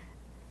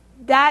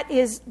 That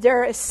is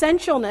their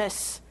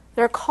essentialness,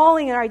 their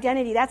calling and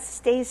identity. That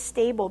stays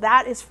stable.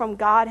 That is from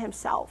God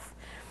himself.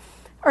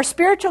 Our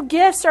spiritual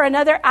gifts are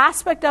another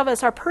aspect of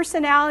us, our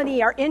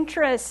personality, our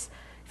interests.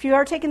 If you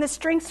are taking the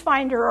Strengths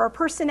Finder or a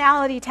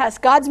personality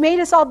test, God's made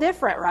us all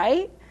different,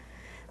 right?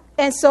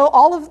 And so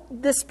all of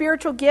the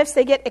spiritual gifts,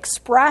 they get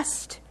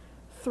expressed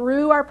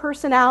through our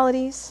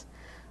personalities.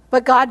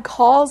 But God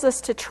calls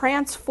us to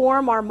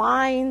transform our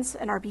minds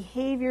and our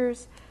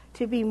behaviors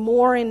to be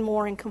more and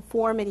more in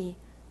conformity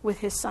with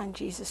his Son,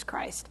 Jesus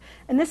Christ.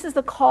 And this is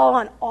the call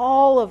on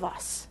all of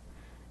us,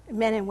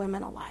 men and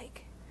women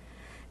alike.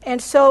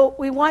 And so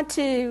we want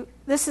to,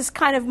 this is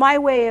kind of my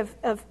way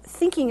of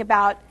thinking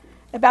about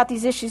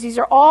these issues. These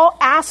are all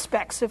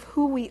aspects of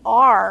who we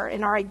are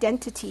and our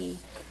identity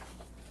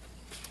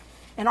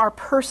and our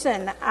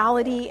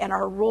personality and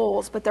our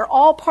roles, but they're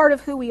all part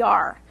of who we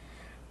are.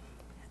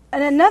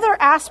 And another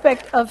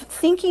aspect of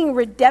thinking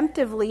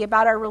redemptively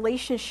about our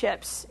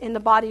relationships in the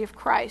body of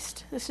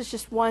Christ, this is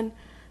just one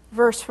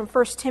verse from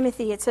 1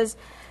 Timothy. It says,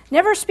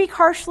 never speak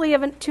harshly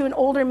to an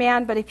older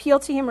man, but appeal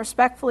to him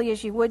respectfully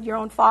as you would your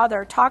own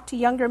father. Talk to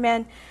younger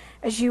men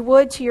as you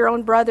would to your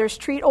own brothers.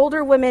 Treat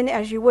older women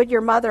as you would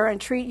your mother, and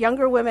treat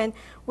younger women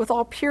with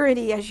all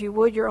purity as you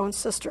would your own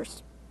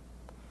sisters.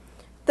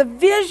 The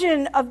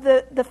vision of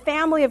the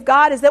family of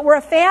God is that we're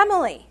a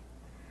family,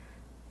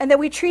 and that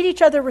we treat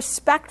each other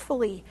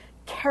respectfully,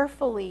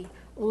 carefully,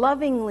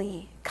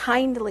 lovingly,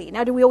 kindly.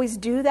 Now, do we always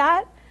do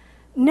that?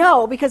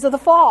 No, because of the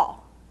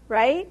fall,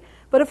 right?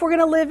 But if we're going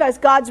to live as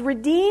God's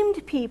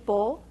redeemed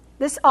people,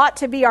 this ought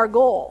to be our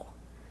goal.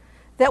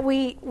 That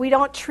we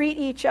don't treat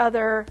each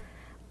other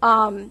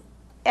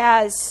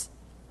as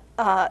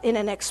in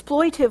an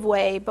exploitive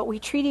way, but we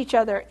treat each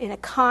other in a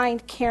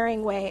kind,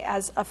 caring way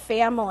as a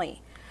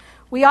family.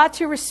 We ought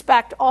to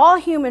respect all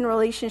human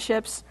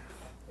relationships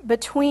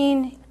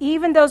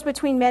even those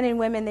between men and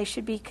women. They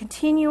should be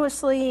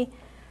continuously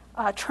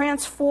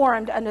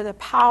transformed under the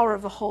power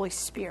of the Holy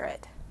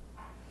Spirit.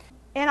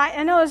 And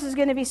I know this is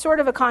going to be sort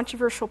of a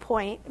controversial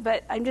point,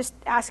 but I'm just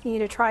asking you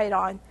to try it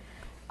on.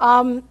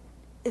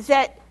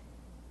 That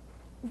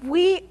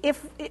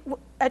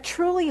a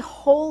truly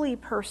holy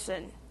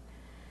person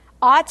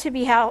ought to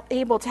be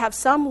able to have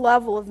some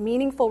level of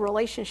meaningful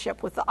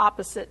relationship with the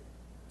opposite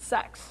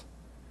sex.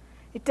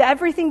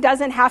 Everything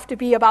doesn't have to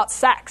be about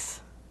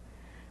sex.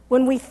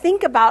 When we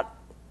think about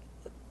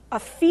a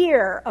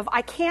fear of,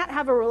 I can't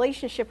have a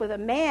relationship with a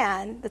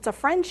man that's a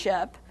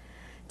friendship,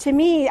 to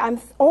me,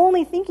 I'm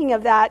only thinking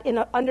of that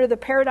under the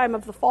paradigm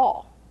of the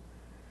fall.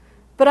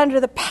 But under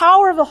the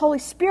power of the Holy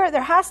Spirit,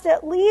 there has to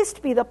at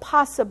least be the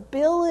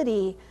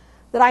possibility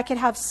that I can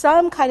have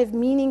some kind of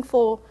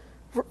meaningful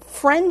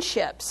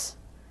friendships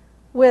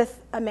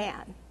with a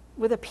man,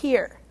 with a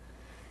peer.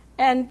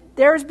 And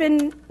there's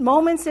been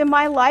moments in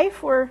my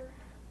life where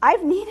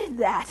I've needed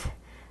that.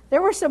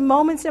 There were some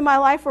moments in my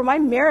life where my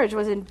marriage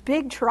was in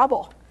big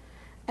trouble.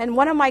 And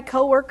one of my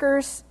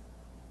coworkers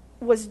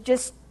was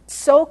just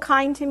so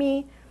kind to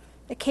me,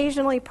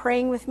 occasionally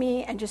praying with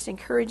me and just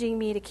encouraging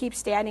me to keep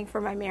standing for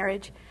my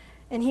marriage.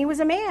 And he was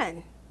a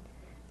man.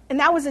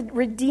 And that was a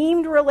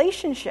redeemed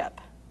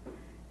relationship.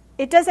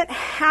 It doesn't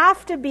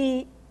have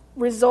to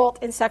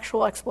result in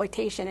sexual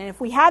exploitation. And if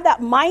we have that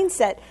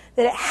mindset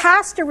that it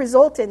has to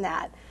result in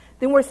that,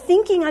 then we're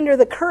thinking under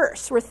the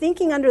curse. We're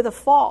thinking under the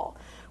fall.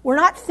 We're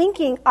not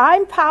thinking,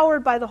 I'm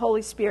powered by the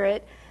Holy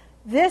Spirit.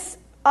 This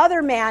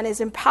other man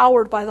is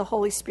empowered by the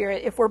Holy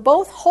Spirit. If we're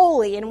both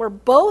holy and we're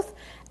both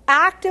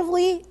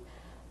actively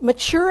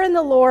mature in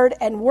the Lord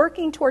and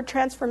working toward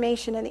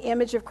transformation in the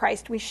image of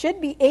Christ, we should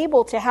be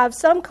able to have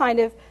some kind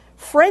of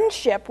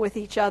friendship with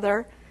each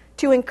other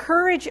to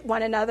encourage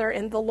one another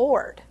in the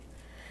Lord.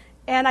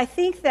 And I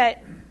think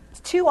that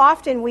too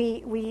often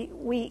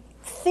we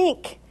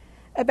think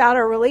about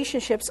our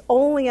relationships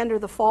only under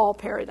the fall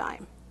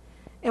paradigm.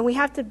 And we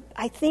have to,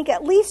 I think,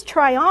 at least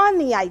try on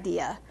the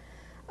idea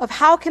of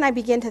how can I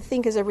begin to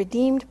think as a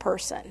redeemed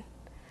person.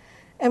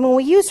 And when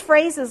we use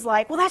phrases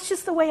like, well, that's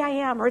just the way I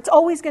am, or it's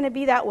always going to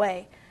be that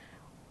way,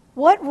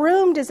 what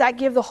room does that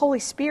give the Holy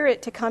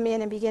Spirit to come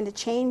in and begin to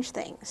change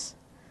things,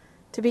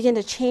 to begin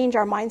to change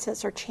our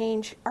mindsets or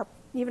change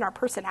even our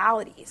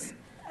personalities?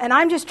 And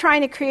I'm just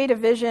trying to create a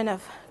vision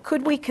of,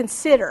 could we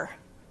consider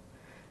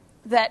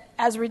that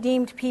as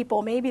redeemed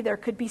people, maybe there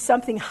could be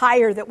something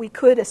higher that we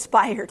could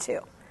aspire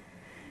to,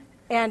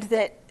 and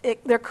that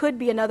there could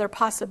be another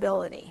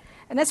possibility.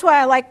 And that's why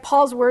I like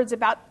Paul's words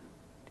about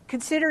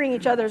considering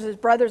each other as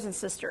brothers and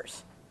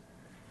sisters.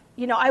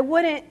 You know, I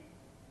wouldn't,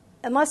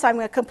 unless I'm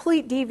a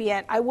complete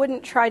deviant, I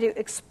wouldn't try to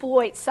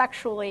exploit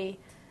sexually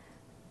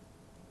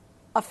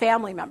a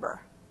family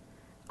member.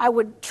 I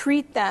would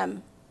treat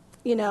them,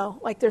 you know,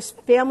 like there's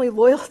family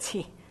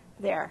loyalty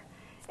there.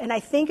 And I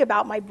think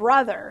about my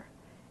brother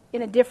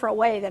in a different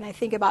way than I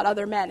think about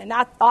other men. And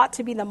that ought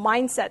to be the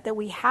mindset that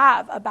we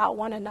have about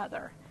one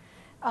another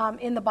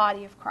in the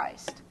body of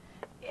Christ.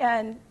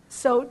 And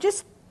so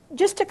just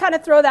to kind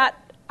of throw that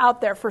out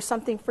there for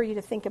something for you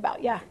to think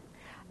about. Yeah,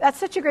 that's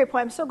such a great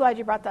point. I'm so glad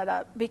you brought that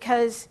up,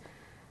 because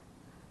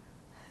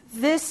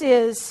this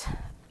is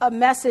a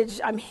message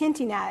I'm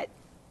hinting at,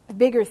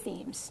 bigger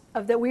themes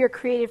of that we are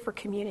created for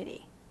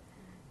community.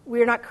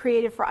 we're not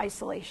created for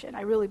isolation.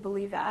 I really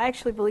believe that. I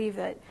actually believe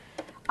that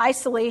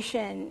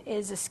isolation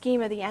is a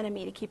scheme of the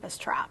enemy to keep us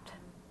trapped.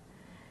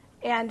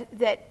 And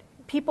that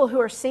people who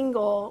are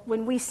single,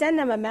 when we send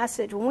them a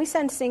message, when we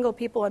send single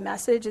people a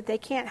message that they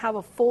can't have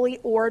a fully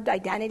orbed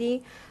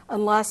identity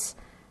unless,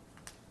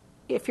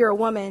 if you're a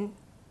woman,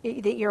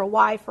 that you're a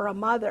wife or a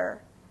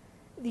mother,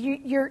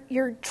 you're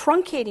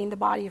truncating the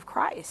body of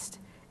Christ.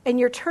 And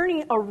you're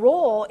turning a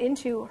role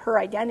into her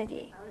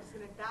identity.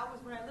 That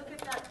was when I look at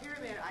that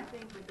pyramid, I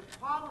think that the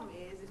problem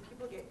is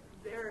people get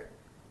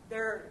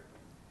their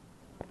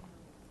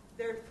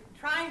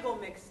triangle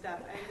mixed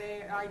up, and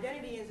their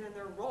identity is in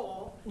their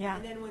role. Yeah.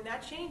 And then when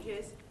that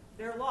changes,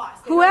 they're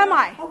lost. Who am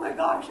I? Oh my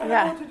gosh, I don't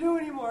know what to do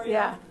anymore.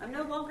 Yeah. I'm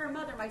no longer a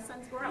mother. My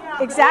son's grown.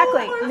 Yeah.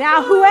 Exactly.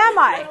 Now, who am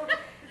I?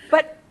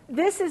 But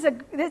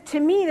to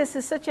me, this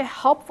is such a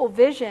helpful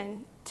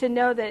vision to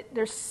know that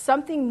there's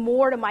something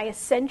more to my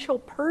essential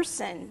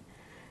person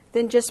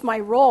than just my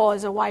role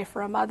as a wife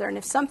or a mother. And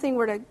if something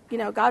were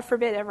to, God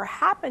forbid, ever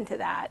happen to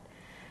that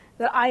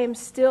I am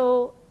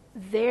still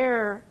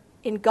there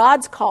in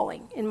God's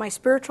calling, in my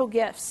spiritual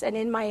gifts, and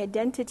in my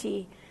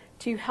identity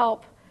to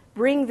help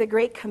bring the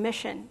Great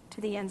Commission to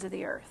the ends of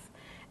the earth.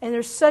 And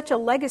there's such a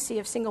legacy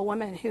of single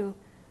women who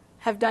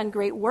have done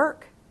great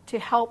work to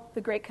help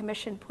the Great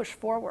Commission push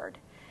forward.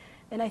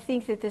 And I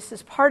think that this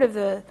is part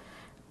of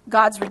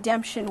God's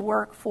redemption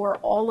work for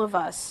all of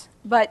us.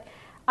 But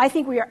I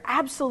think we are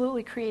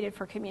absolutely created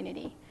for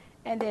community.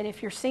 And that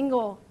if you're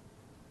single,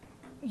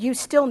 you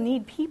still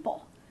need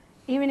people.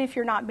 Even if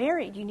you're not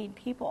married, you need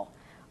people.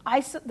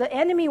 The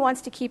enemy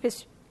wants to keep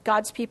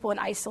God's people in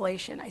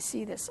isolation. I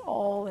see this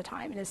all the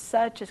time. It is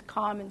such a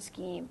common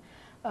scheme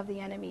of the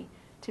enemy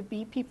to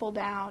beat people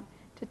down,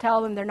 to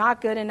tell them they're not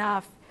good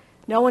enough,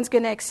 no one's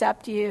going to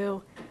accept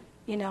you,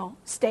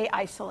 stay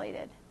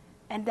isolated.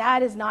 And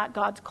that is not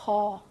God's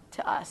call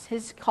to us.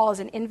 His call is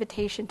an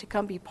invitation to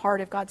come be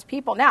part of God's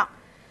people. Now,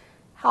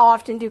 how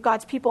often do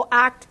God's people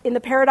act in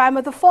the paradigm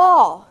of the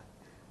fall?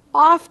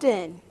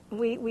 Often.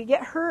 We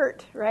get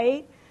hurt,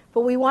 right?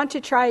 But we want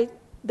to try,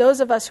 those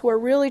of us who are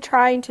really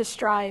trying to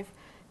strive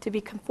to be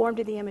conformed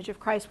to the image of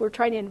Christ, we're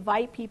trying to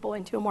invite people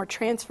into a more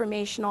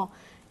transformational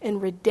and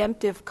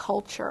redemptive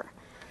culture.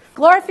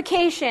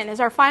 Glorification is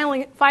our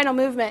final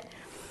movement.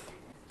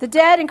 The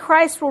dead in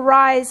Christ will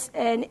rise,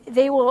 and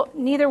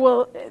neither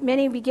will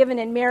many be given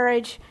in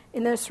marriage.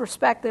 In this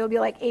respect, they will be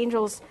like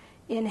angels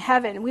in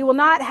heaven. We will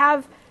not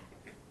have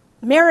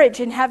marriage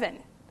in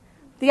heaven.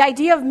 The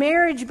idea of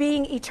marriage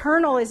being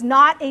eternal is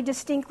not a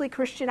distinctly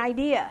Christian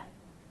idea.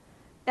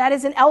 That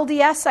is an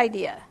LDS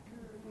idea.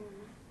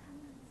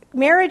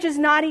 Marriage is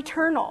not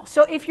eternal.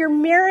 So if your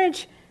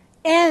marriage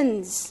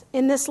ends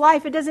in this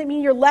life, it doesn't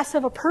mean you're less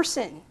of a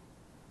person.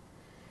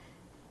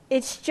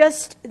 It's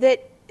just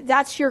that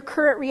that's your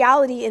current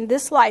reality in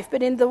this life.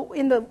 But in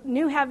the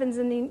new heavens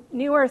and the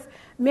new earth,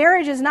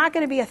 marriage is not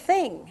going to be a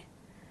thing.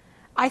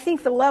 I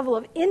think the level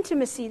of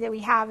intimacy that we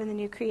have in the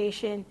new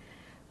creation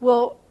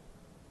will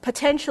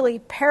potentially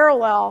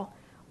parallel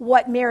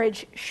what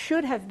marriage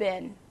should have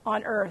been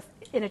on earth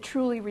in a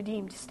truly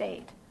redeemed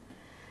state.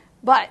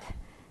 But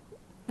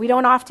we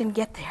don't often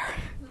get there.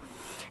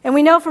 And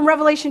we know from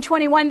Revelation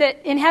 21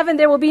 that in heaven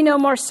there will be no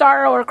more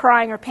sorrow or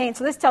crying or pain.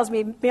 So this tells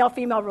me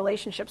male-female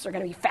relationships are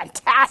going to be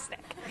fantastic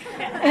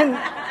in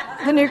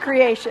the new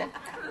creation.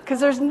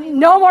 Because there's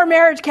no more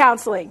marriage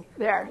counseling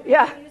there.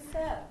 Yeah. You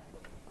said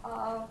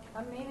a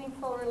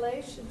meaningful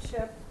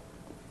relationship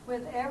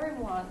with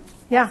everyone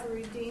as a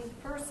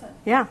redeemed person.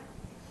 Yeah.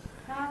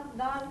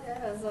 Not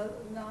as a.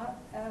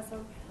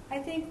 I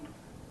think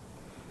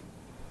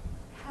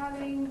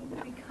having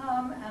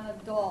become an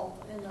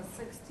adult in the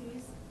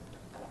 60s,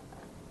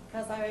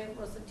 because I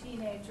was a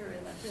teenager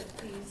in the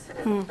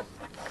 50s,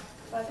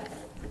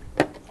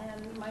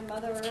 and my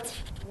mother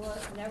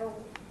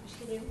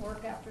she didn't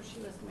work after she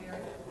was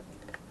married.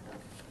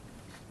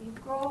 You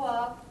grow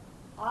up,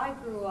 I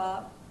grew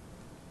up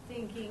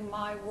thinking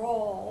my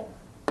role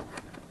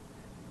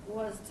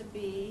was to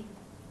be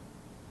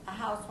a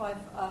housewife,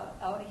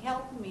 a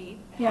helpmeet,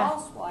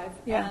 housewife,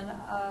 and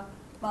a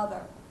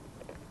mother.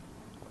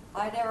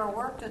 I never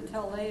worked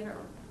until later.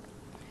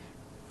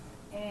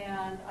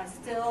 And I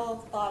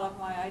still thought of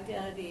my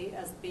identity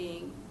as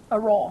being a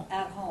role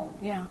at home.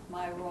 Yeah.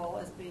 My role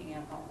as being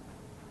at home.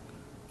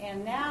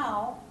 And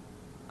now,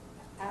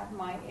 at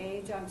my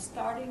age, I'm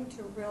starting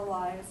to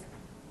realize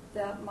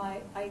that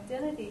my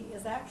identity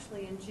is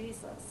actually in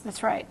Jesus.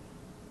 That's right.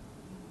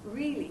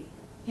 Really.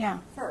 Yeah.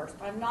 First.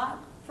 I'm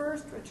not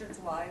first Richard's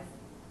wife,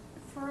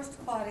 first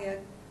Claudia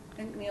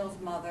McNeil's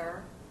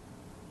mother,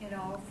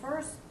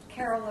 first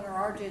Carolyn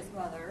or RJ's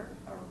mother,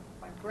 or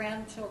my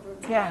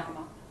grandchildren's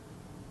grandma.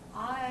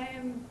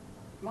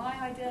 My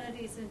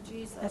identity's in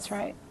Jesus. That's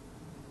right.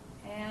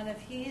 And if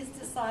he's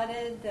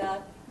decided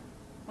that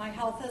my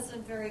health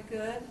isn't very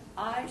good,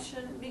 I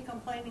shouldn't be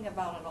complaining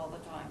about it all the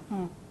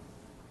time.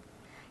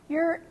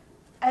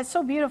 It's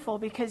so beautiful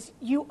because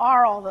you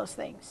are all those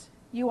things.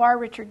 You are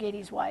Richard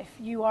Gady's wife.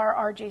 You are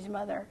RJ's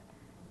mother.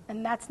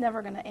 And that's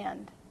never going to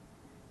end.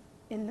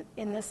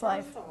 in this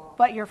life.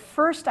 But your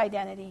first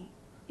identity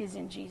is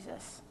in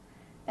Jesus.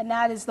 And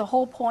that is the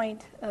whole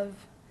point of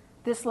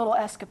this little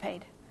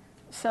escapade.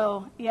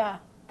 So, yeah,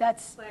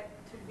 that's... But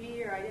to be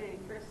your identity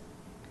first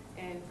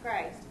in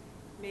Christ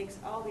makes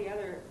all the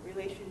other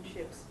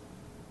relationships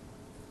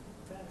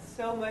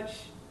so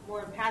much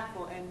more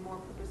impactful and more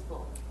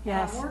purposeful.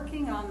 Yes. I'm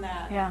working on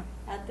that. Yeah.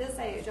 At this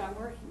age, I'm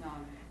working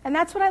on it. And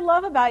that's what I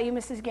love about you,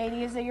 Mrs.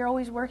 Gady, is that you're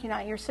always working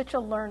on it. You're such a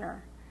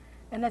learner.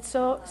 And that's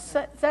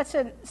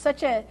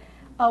such a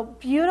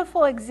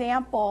beautiful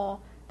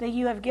example that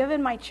you have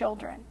given my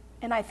children.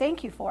 And I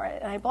thank you for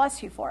it, and I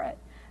bless you for it,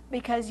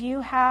 because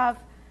you have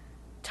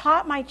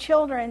taught my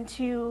children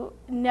to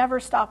never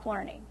stop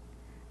learning.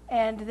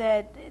 And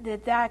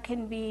that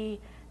can be,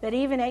 that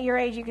even at your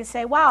age you can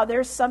say, wow,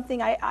 there's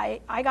something I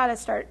got to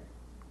start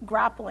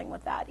grappling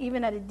with that,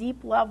 even at a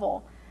deep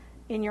level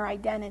in your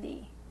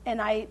identity.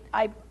 And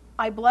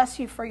I bless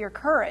you for your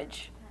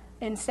courage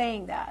in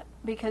saying that,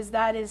 because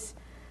that is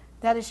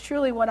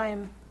truly what I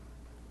am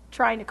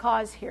trying to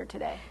cause here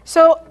today.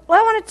 So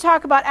I want to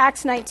talk about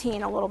Acts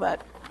 19 a little bit.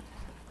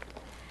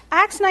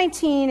 Acts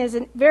 19 is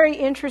a very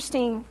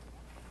interesting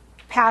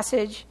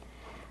passage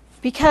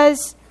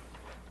because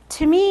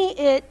to me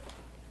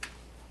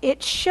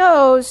it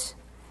shows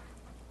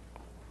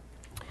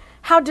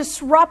how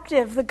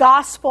disruptive the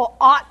gospel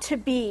ought to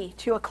be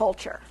to a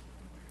culture.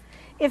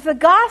 If the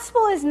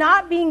gospel is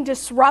not being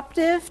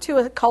disruptive to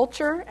a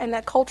culture and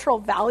the cultural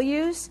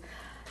values,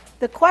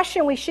 the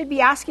question we should be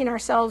asking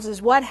ourselves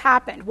is, what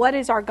happened? What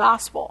is our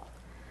gospel?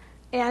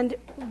 And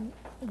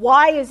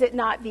why is it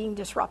not being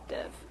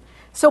disruptive?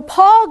 So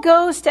Paul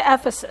goes to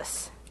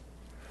Ephesus.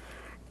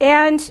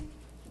 And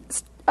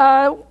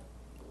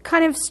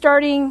kind of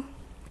starting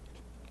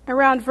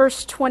around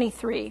verse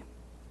 23.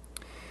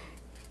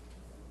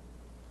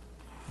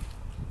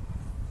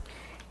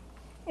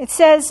 It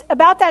says,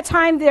 about that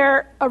time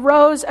there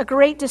arose a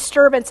great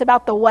disturbance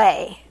about the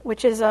way,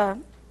 which is a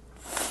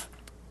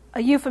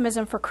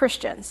euphemism for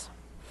Christians.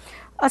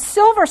 A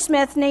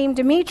silversmith named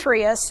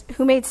Demetrius,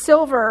 who made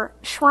silver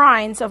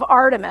shrines of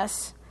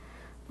Artemis,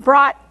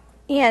 brought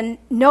in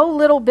no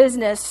little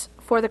business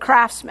for the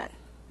craftsmen.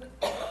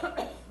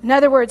 In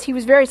other words, he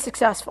was very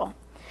successful.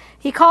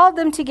 He called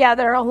them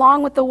together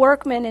along with the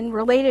workmen in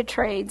related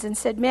trades and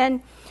said,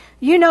 men,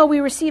 you know we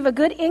receive a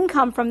good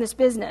income from this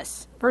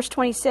business. Verse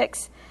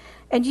 26.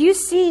 And you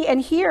see and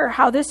hear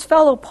how this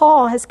fellow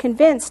Paul has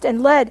convinced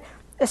and led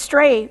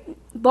astray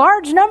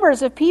large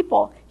numbers of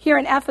people here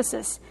in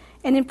Ephesus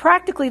and in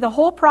practically the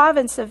whole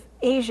province of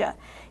Asia.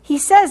 He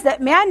says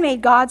that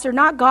man-made gods are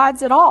not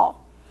gods at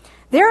all.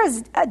 There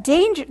is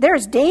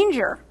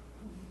danger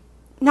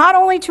not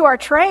only to our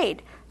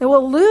trade that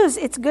will lose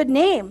its good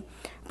name,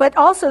 but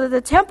also that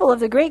the temple of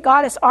the great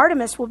goddess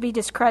Artemis will be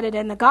discredited,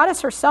 and the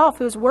goddess herself,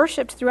 who is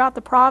worshipped throughout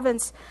the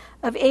province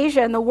of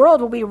Asia and the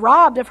world, will be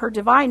robbed of her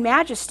divine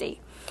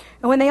majesty.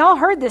 And when they all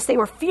heard this, they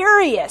were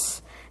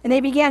furious, and they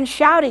began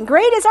shouting,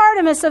 great is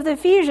Artemis of the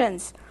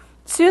Ephesians.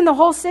 Soon the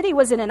whole city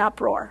was in an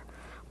uproar.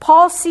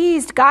 Paul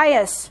seized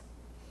Gaius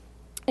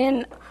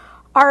and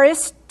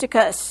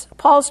Aristarchus,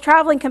 Paul's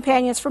traveling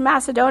companions from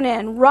Macedonia,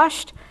 and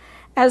rushed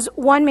as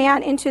one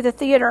man into the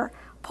theater.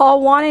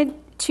 Paul wanted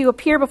to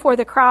appear before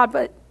the crowd,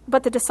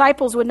 but the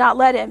disciples would not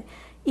let him.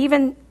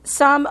 Even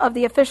some of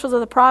the officials of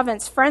the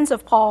province, friends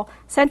of Paul,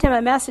 sent him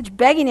a message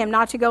begging him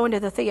not to go into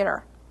the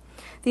theater.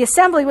 The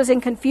assembly was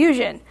in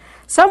confusion.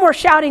 Some were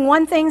shouting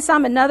one thing,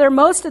 some another.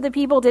 Most of the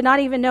people did not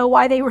even know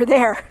why they were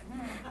there.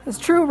 It was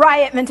true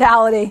riot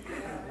mentality.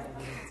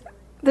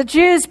 The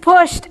Jews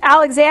pushed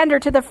Alexander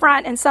to the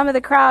front and some of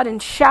the crowd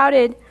and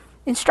shouted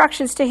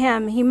instructions to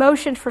him. He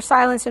motioned for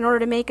silence in order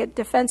to make a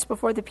defense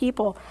before the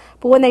people.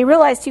 But when they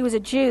realized he was a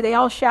Jew, they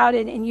all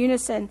shouted in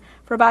unison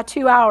for about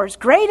 2 hours,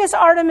 great is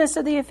Artemis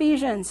of the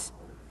Ephesians.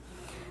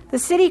 The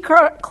city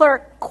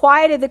clerk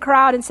quieted the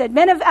crowd and said,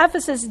 men of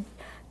Ephesus,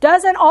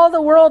 doesn't all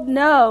the world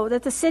know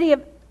that the city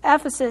of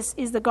Ephesus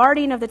is the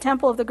guardian of the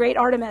temple of the great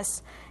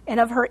Artemis and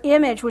of her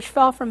image which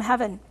fell from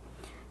heaven?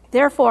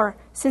 Therefore,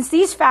 since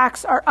these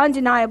facts are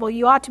undeniable,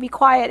 you ought to be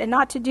quiet and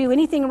not to do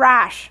anything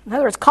rash. In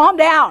other words, calm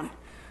down.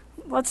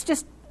 Let's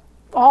just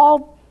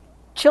all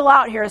chill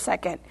out here a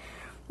second.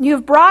 You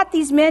have brought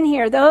these men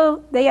here,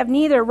 though they have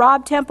neither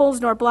robbed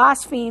temples nor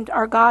blasphemed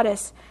our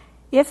goddess.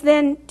 If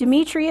then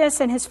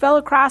Demetrius and his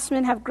fellow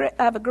craftsmen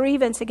have a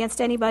grievance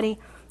against anybody,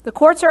 the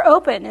courts are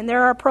open and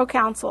there are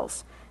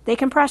proconsuls. They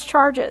can press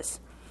charges.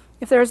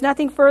 If there is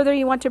nothing further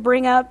you want to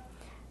bring up,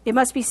 it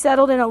must be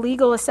settled in a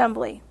legal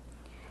assembly.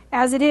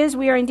 As it is,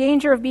 we are in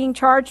danger of being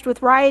charged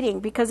with rioting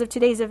because of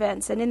today's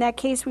events, and in that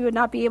case we would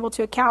not be able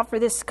to account for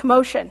this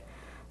commotion,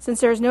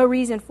 since there is no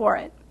reason for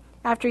it.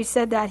 After he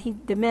said that, he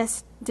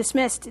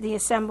dismissed the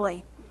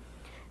assembly.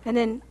 And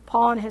then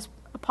Paul and his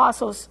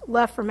apostles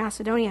left for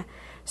Macedonia.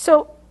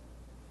 So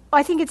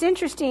I think it's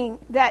interesting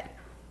that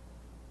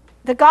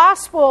the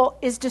gospel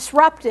is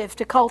disruptive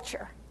to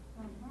culture.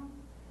 Mm-hmm.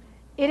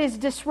 It is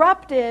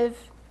disruptive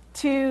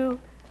to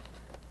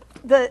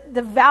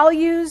the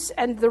values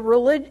and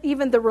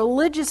even the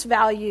religious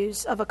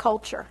values of a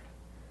culture.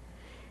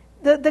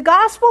 The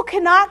gospel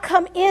cannot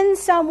come in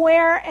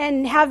somewhere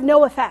and have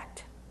no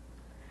effect.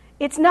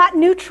 It's not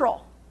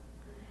neutral.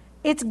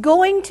 It's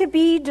going to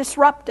be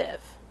disruptive.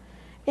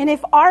 And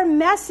if our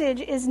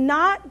message is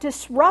not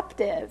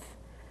disruptive,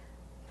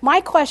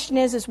 my question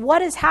is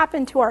what has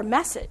happened to our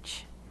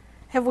message?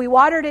 Have we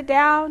watered it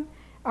down?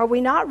 Are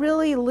we not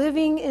really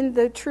living in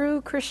the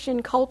true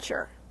Christian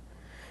culture?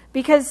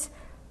 Because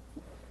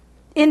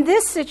in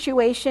this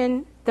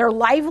situation, their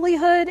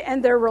livelihood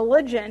and their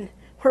religion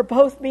were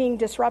both being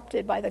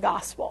disrupted by the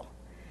gospel.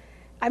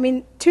 I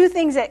mean, two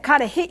things that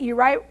kind of hit you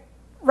right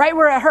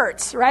where it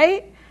hurts,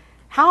 right?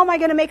 How am I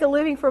going to make a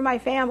living for my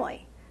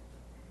family?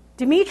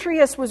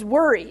 Demetrius was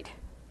worried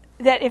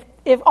that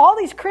if all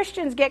these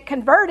Christians get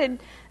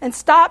converted and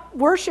stop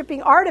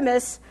worshiping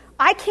Artemis,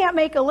 I can't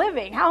make a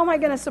living. How am I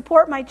going to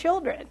support my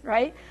children,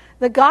 right?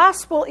 The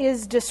gospel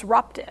is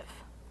disruptive.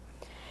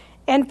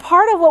 And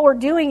part of what we're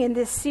doing in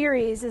this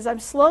series is I'm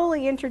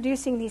slowly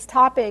introducing these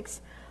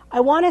topics. I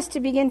want us to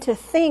begin to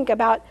think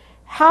about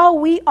how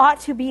we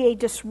ought to be a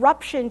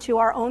disruption to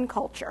our own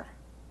culture.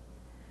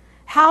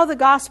 How the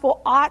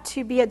gospel ought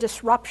to be a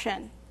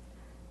disruption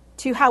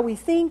to how we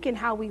think and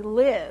how we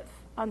live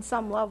on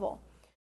some level.